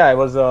yeah, it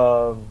was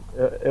a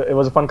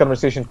fun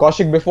conversation.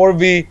 Kaushik, before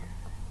we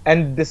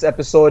end this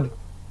episode,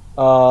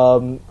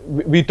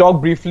 we talked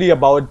briefly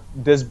about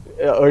this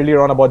earlier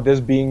on, about this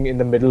being in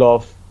the middle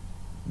of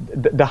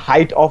the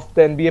height of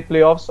the NBA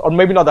playoffs, or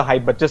maybe not the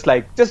height, but just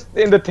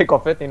in the thick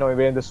of it. You know,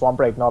 we're in the swamp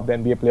right now of the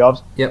NBA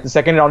playoffs. Yep. The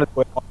second round is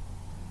going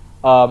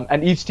on,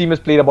 and each team has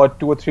played about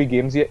 2 or 3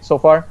 games so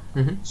far.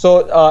 Mm-hmm.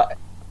 So,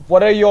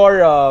 what are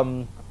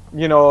your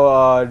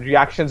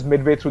reactions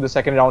midway through the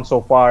second round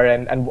so far,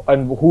 and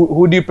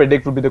who do you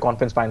predict will be the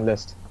conference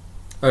finalist?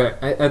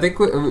 I think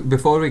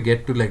before we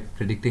get to like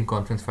predicting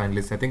conference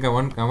finalists, I think I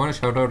want to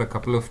shout out a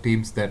couple of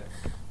teams that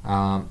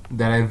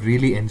I've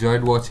really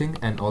enjoyed watching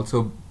and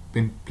also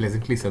been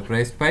pleasantly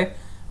surprised by.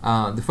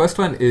 The first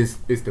one is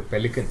the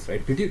Pelicans,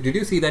 right? Did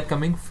you see that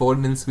coming?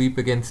 4-0 sweep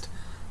against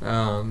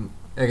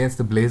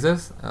the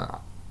Blazers.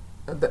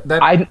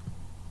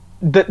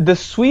 The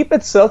sweep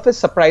itself is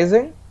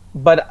surprising,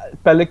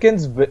 but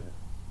Pelicans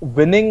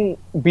beating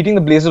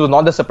the Blazers was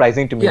not that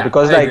surprising to me,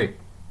 because I agree.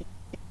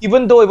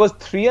 Even though it was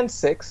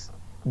 3-6,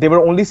 they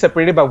were only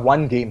separated by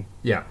 1 game.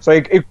 Yeah.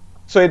 So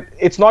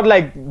it's not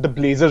like the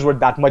Blazers were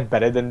that much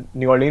better than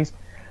New Orleans.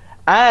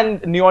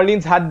 And New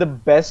Orleans had the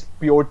best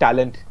pure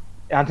talent.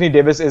 Anthony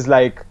Davis is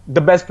like the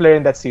best player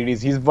in that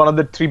series. He's one of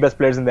the 3 best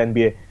players in the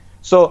NBA.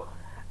 So,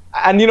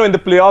 and in the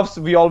playoffs,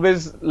 we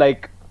always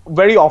like,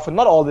 very often,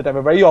 not all the time,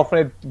 but very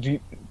often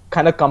it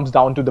kind of comes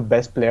down to the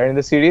best player in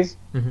the series.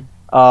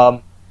 Mm-hmm.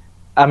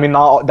 I mean,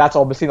 now that's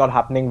obviously not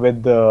happening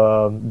with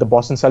the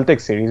Boston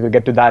Celtics series. We'll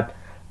get to that.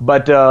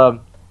 But so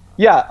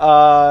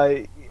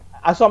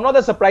I'm not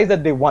that surprised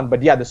that they won.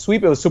 But yeah, the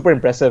sweep, it was super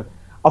impressive.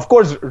 Of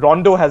course,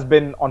 Rondo has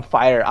been on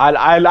fire.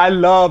 I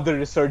love the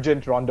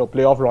resurgent Rondo,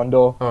 playoff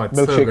Rondo,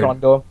 milkshake so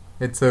Rondo.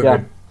 It's so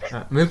good.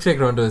 Milkshake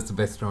Rondo is the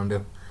best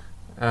Rondo.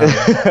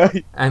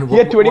 And he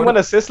had 21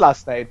 assists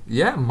last night.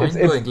 Yeah,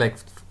 mind-blowing. Like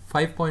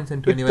 5 points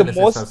and 21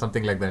 assists or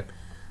something like that.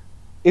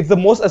 It's the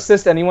most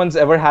assists anyone's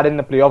ever had in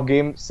a playoff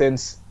game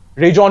since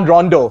Rajon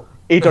Rondo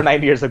 8 or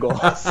 9 years ago.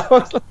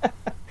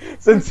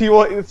 Since he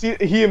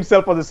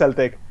himself was a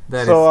Celtic.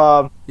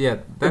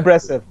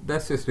 Impressive.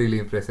 That's just really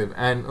impressive.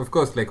 And of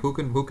course, like who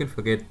can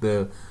forget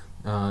the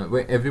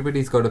where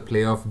everybody's got a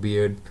playoff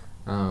beard.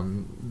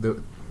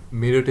 The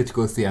Mirotic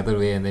goes the other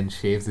way and then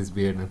shaves his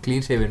beard, and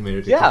clean shaven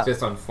Mirotic is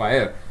just on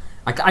fire.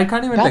 I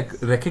can't even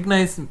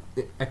recognize.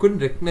 I couldn't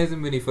recognize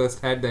him when he first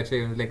had that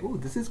shave. I was like, oh,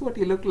 this is what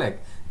he looked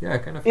like. Yeah, I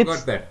kind of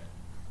forgot that.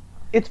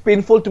 It's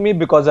painful to me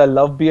because I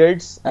love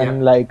beards,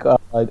 and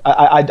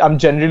I'm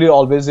generally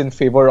always in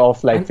favor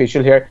of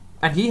facial hair.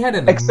 And he had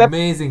an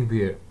amazing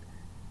beard.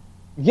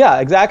 Yeah,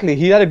 exactly.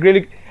 He had a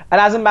great. And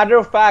as a matter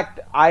of fact,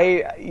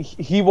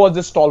 he was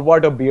the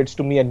stalwart of beards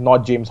to me, and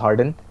not James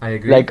Harden. I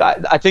agree. Like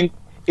I think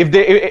if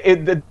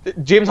they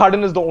James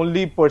Harden is the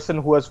only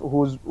person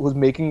who's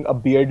making a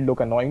beard look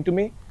annoying to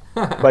me.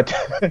 But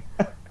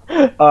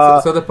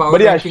so the power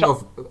but yeah, ranking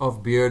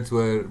of beards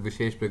were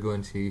Vishesh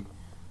Pragwanshi,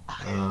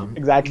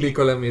 exactly.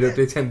 Nikola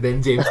Mirotic, and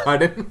then James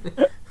Harden.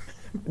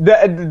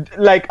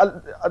 Like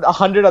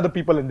 100 other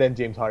people and then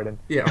James Harden.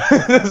 Yeah.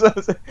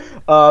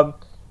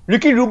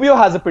 Ricky Rubio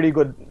has a pretty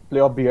good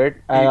playoff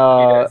beard.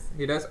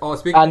 He does. Oh,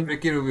 speaking of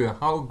Ricky Rubio,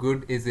 how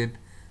good is it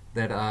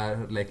that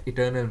our like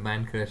eternal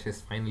man crush is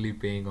finally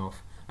paying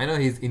off? I know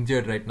he's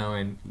injured right now,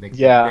 and like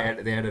they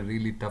had a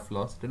really tough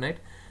loss tonight.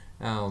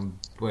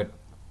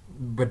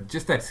 But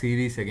just that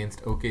series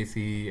against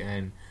OKC,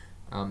 and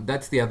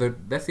that's the other.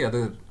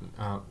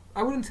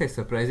 I wouldn't say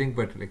surprising,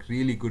 but like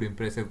really good,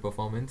 impressive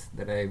performance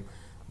that I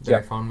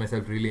found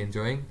myself really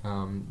enjoying.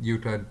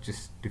 Utah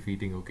just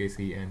defeating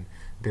OKC and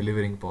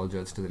delivering Paul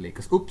George to the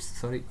Lakers. Oops,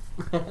 sorry.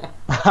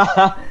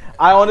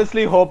 I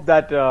honestly hope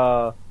that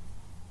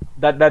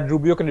that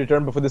Rubio can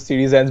return before the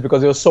series ends,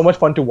 because it was so much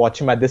fun to watch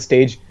him at this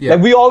stage. Yeah.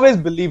 Like we always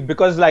believed,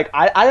 because like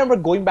I remember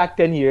going back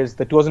 10 years,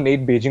 the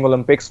 2008 Beijing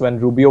Olympics, when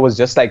Rubio was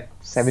just like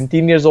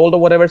 17 years old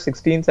or whatever,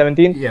 16,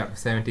 17. Yeah,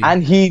 17.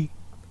 And he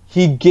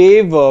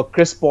gave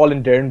Chris Paul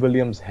and Darren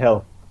Williams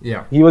hell.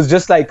 Yeah. He was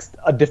just like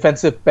a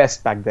defensive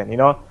pest back then, you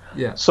know?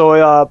 Yeah.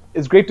 So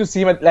it's great to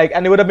see him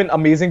and it would have been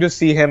amazing to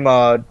see him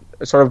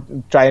sort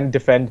of try and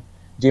defend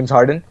James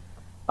Harden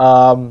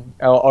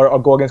or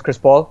go against Chris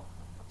Paul.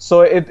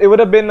 So it would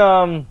have been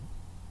I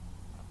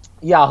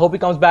hope he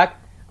comes back.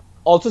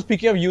 Also,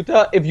 speaking of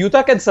Utah, if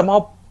Utah can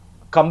somehow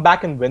come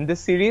back and win this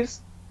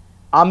series,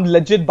 I'm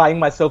legit buying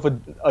myself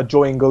a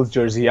Joe Ingles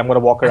jersey. I'm gonna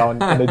walk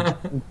around in a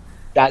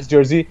Jazz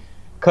jersey,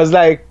 because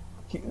like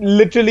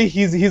literally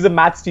he's a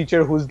maths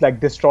teacher who's like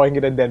destroying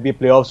it in the NBA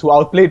playoffs, who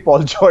outplayed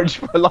Paul George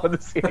for a lot of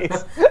the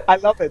series. I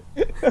love it.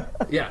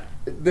 Yeah,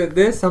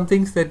 there's some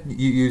things that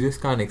you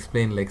just can't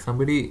explain. Like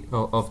somebody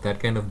of that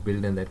kind of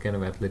build and that kind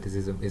of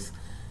athleticism is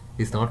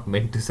not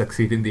meant to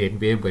succeed in the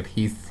NBA, but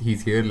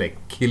he's here like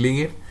killing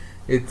it.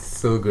 It's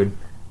so good.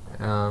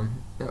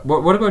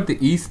 What about the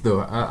East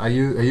though? Are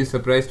you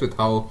surprised with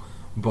how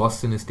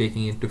Boston is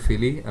taking it to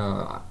Philly?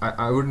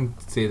 I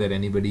wouldn't say that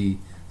anybody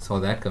saw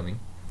that coming.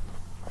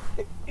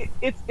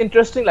 It's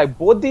interesting, like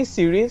both these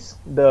series,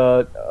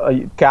 the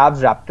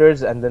Cavs,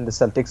 Raptors, and then the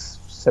Celtics,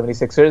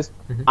 76ers,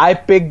 I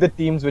picked the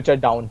teams which are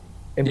down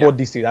in both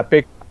these series. I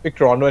picked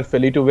Toronto and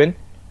Philly to win.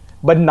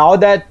 But now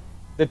that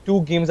the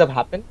two games have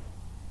happened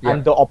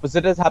and the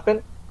opposite has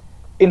happened,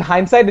 in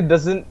hindsight,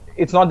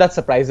 it's not that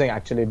surprising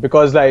actually,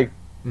 because like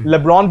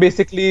LeBron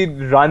basically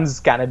runs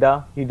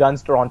Canada, he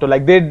runs Toronto.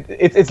 Like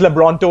it's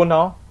LeBronto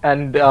now,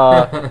 and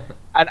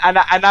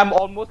and I'm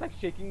almost like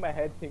shaking my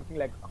head thinking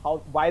like,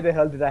 why the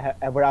hell did I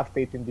ever have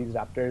faith in these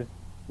Raptors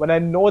when I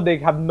know they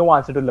have no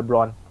answer to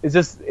LeBron? It's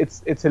just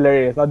it's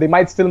hilarious. Now they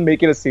might still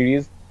make it a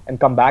series and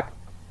come back,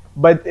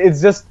 but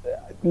it's just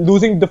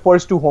losing the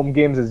first two home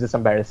games is just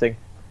embarrassing.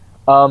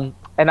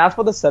 And as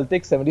for the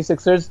Celtics,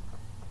 76ers,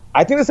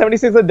 I think the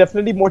 76ers are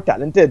definitely more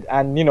talented,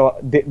 and you know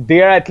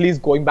they are at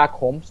least going back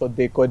home, so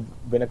they could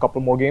win a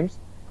couple more games.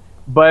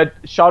 But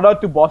shout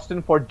out to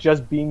Boston for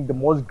just being the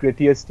most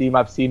grittiest team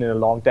I've seen in a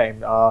long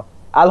time. Al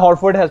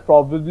Horford has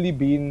probably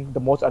been the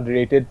most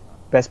underrated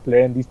best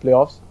player in these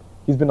playoffs.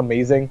 He's been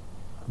amazing.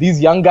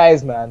 These young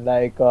guys, man,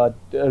 like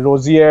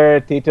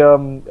Rozier,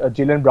 Tatum,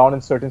 Jaylen Brown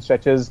in certain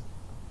stretches,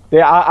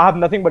 I have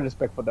nothing but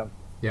respect for them.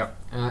 Yeah,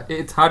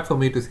 it's hard for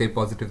me to say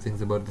positive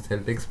things about the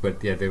Celtics,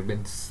 but yeah, they've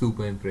been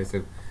super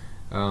impressive.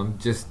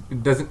 Just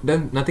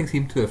nothing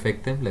seems to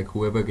affect them. Like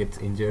whoever gets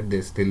injured,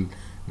 they're still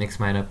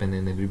next man up, and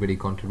then everybody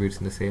contributes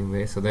in the same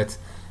way. So that's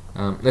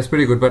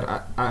pretty good.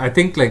 But I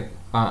think like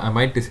I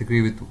might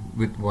disagree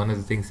with one of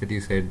the things that you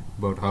said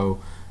about how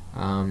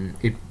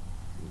it,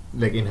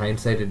 like in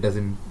hindsight, it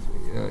doesn't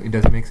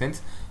make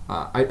sense.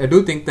 I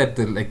do think that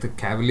the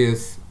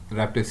Cavaliers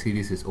Raptors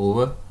series is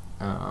over,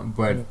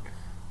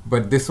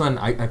 but this one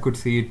I could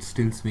see it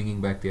still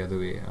swinging back the other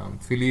way.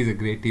 Philly is a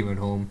great team at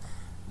home,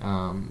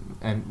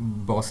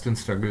 and Boston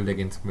struggled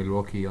against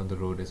Milwaukee on the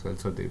road as well.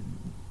 So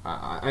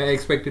I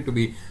expect it to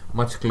be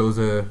much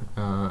closer,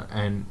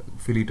 and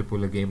Philly to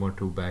pull a game or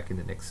two back in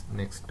the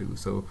next two.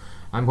 So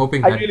I'm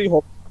hoping. I really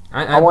hope.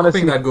 I'm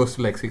hoping that goes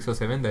to like 6 or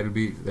 7. That'll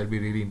be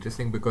really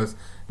interesting, because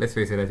let's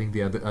face it, I think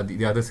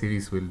the other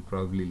series will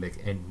probably like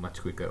end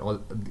much quicker.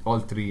 All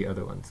three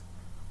other ones.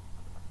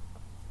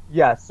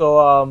 Yeah.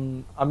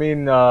 So I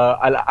mean,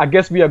 I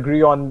guess we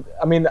agree on.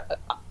 I mean,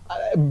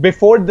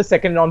 before the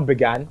second round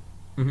began,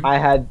 I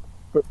had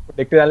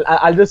predicted.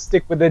 I'll just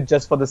stick with it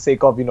just for the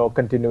sake of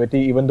continuity,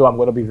 even though I'm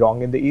going to be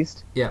wrong in the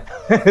East. Yeah.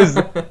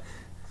 I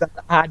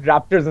had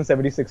Raptors and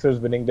 76ers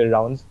winning their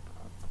rounds.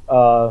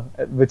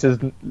 Which is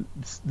the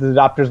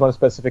Raptors one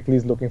specifically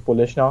is looking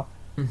foolish now,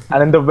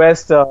 and in the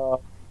West,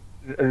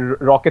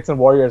 Rockets and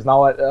Warriors.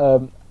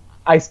 Now,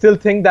 I still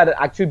think that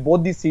actually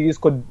both these series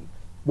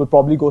will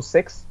probably go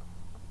 6.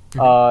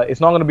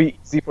 It's not going to be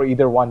easy for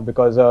either one,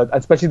 because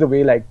especially the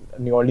way like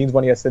New Orleans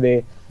won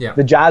yesterday. Yeah.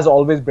 The Jazz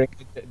always bring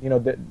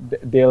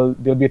they'll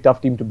be a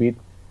tough team to beat,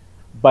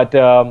 but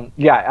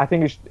I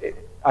think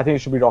I think it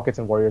should be Rockets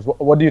and Warriors.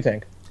 What do you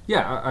think?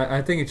 Yeah,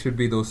 I think it should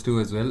be those two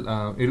as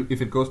well.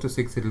 If it goes to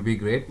 6, it'll be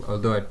great.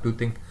 Although I do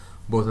think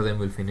both of them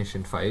will finish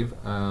in 5.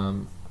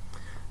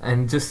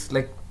 And just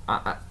like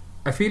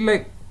I feel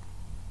like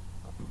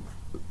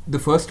the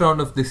first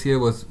round of this year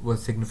was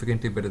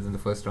significantly better than the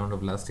first round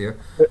of last year.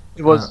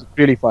 It was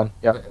really fun.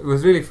 Yeah, it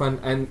was really fun,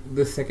 and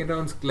the second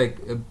round's like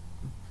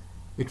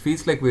it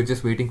feels like we're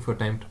just waiting for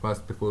time to pass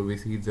before we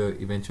see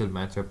the eventual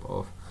matchup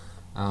of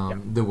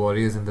the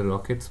Warriors and the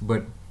Rockets.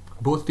 But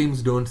both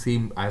teams don't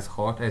seem as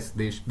hot as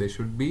they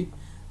should be.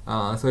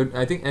 So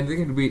I think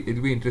it'll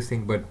be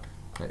interesting, but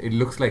it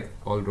looks like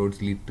all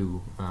roads lead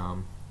to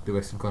the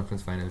Western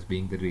Conference Finals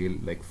being the real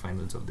like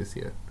finals of this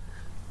year.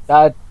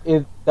 That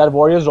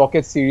Warriors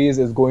Rockets series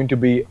is going to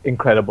be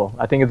incredible.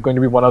 I think it's going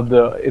to be one of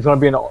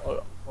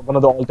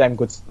the all-time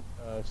good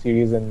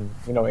series in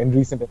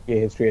recent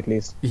NBA history at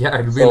least. Yeah,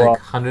 it'll be like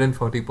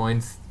 140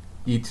 points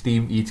each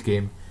team, each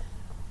game.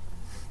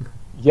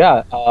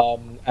 Yeah,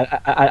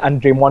 and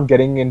Draymond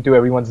getting into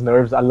everyone's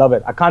nerves. I love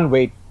it. I can't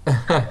wait.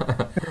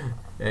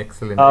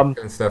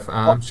 Excellent stuff.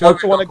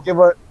 Also want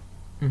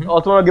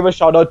to give a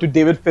shout out to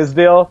David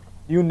Fizdale,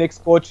 new Knicks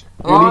coach.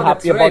 Really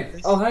happy about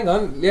this. Oh, hang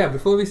on. Yeah,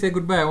 before we say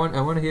goodbye, I want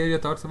to hear your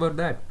thoughts about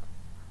that.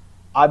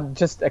 I'm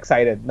just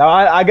excited. Now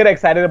I get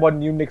excited about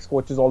new Knicks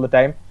coaches all the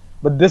time,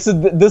 but this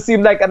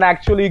seemed like an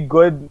actually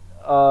good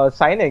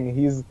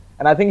signing.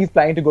 I think he's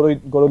planning to go to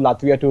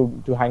Latvia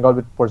to hang out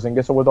with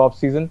Porzingis over the off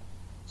season.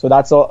 So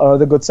that's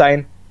another good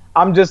sign.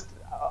 I'm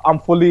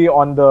fully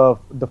on the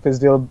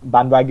Fizdale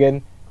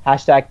bandwagon.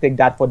 Hashtag take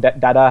that for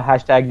data.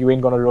 Hashtag you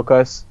ain't gonna rook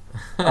us.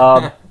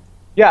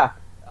 Yeah,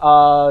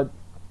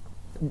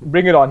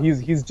 bring it on.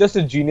 He's just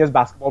a genius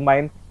basketball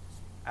mind,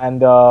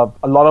 and a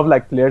lot of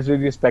like players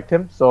really respect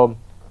him. So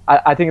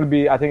I think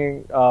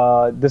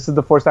this is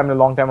the first time in a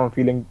long time I'm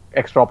feeling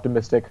extra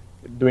optimistic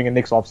doing a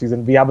Knicks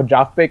offseason. We have a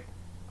draft pick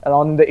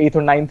around the 8th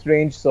or 9th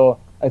range, so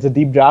it's a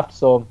deep draft.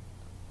 So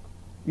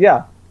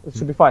yeah. It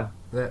should be fun.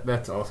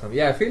 That's awesome.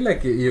 Yeah, I feel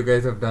like you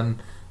guys have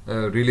done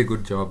a really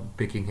good job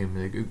picking him.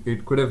 Like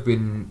it could have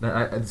been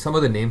some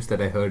of the names that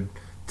I heard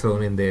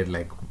thrown in there,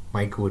 like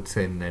Mike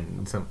Woodson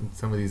and some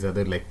of these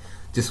other like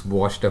just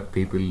washed up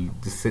people.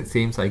 The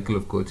same cycle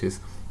of coaches.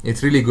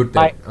 It's really good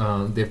that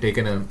they've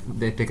taken a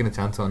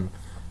chance on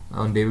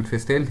David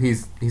Fizdale.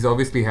 He's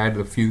obviously had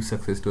a few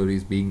success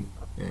stories being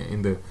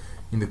in the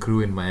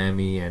crew in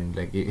Miami and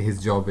like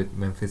his job at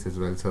Memphis as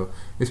well, so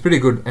it's pretty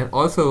good. And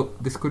also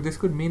this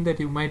could mean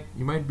that you might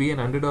be an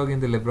underdog in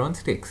the LeBron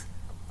stakes.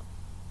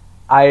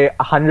 I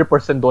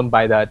 100% don't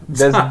buy that.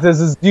 There's a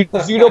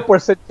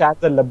 0% chance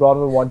that LeBron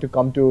will want to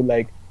come to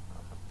like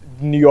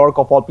New York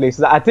of all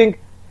places. I think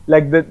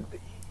like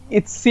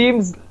it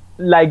seems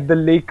like the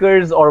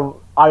Lakers are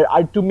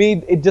to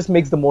me it just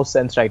makes the most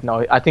sense right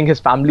now. I think his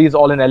family is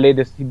all in LA.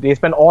 They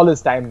spend all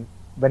his time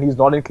when he's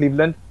not in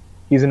Cleveland,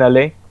 he's in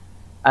LA.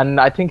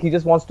 And I think he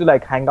just wants to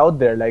like hang out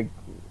there, like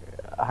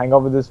hang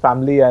out with his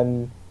family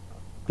and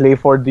play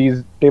with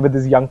these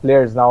young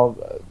players. Now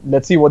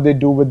let's see what they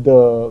do with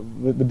the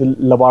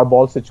LeVar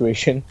Ball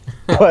situation.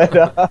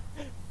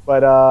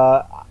 but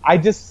I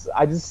just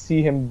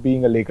see him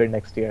being a Laker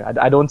next year.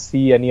 I don't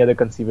see any other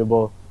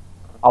conceivable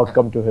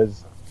outcome to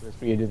his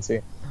free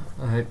agency.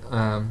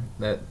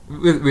 That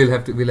we'll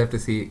have to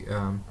see.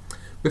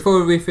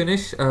 Before we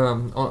finish,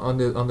 on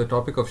the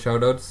topic of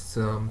shoutouts,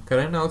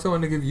 Karan, I also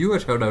want to give you a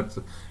shout out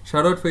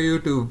for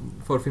you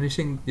for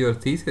finishing your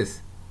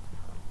thesis.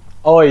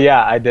 Oh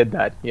yeah, I did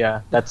that.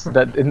 Yeah, that's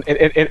that in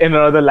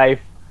another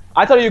life.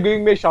 I thought you were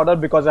giving me a shout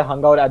out because I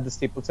hung out at the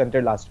Staples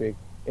Center last week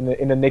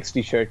in a Knicks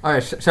t-shirt. Oh,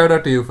 shout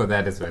out to you for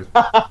that as well.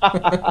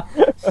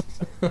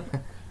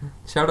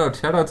 shout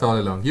outs all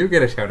along. You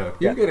get a shout out.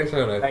 Get a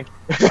shout out. Thank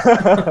you.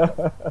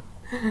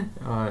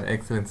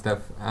 Excellent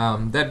stuff.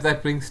 That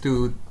brings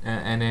to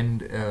an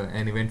end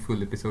an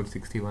eventful episode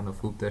 61 of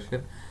Hoop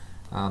Darshan.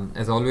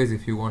 As always,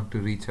 if you want to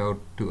reach out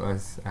to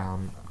us,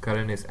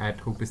 Karan is at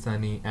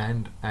Hoopistani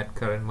and at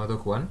Karan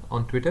Madhok1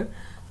 on Twitter.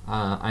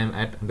 I'm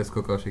at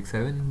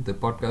 _Kaushik7. The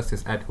podcast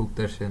is at Hoop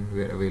Darshan.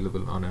 We're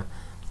available on a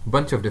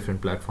bunch of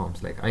different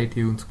platforms like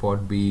iTunes,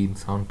 Podbean,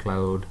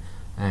 SoundCloud,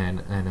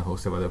 and a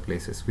host of other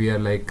places. We are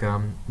like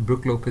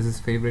Brook Lopez's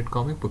favorite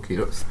comic book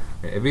heroes.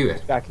 We're everywhere.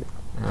 Exactly.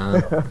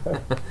 On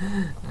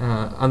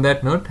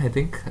that note, I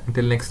think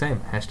until next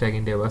time,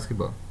 #India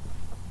Basketball.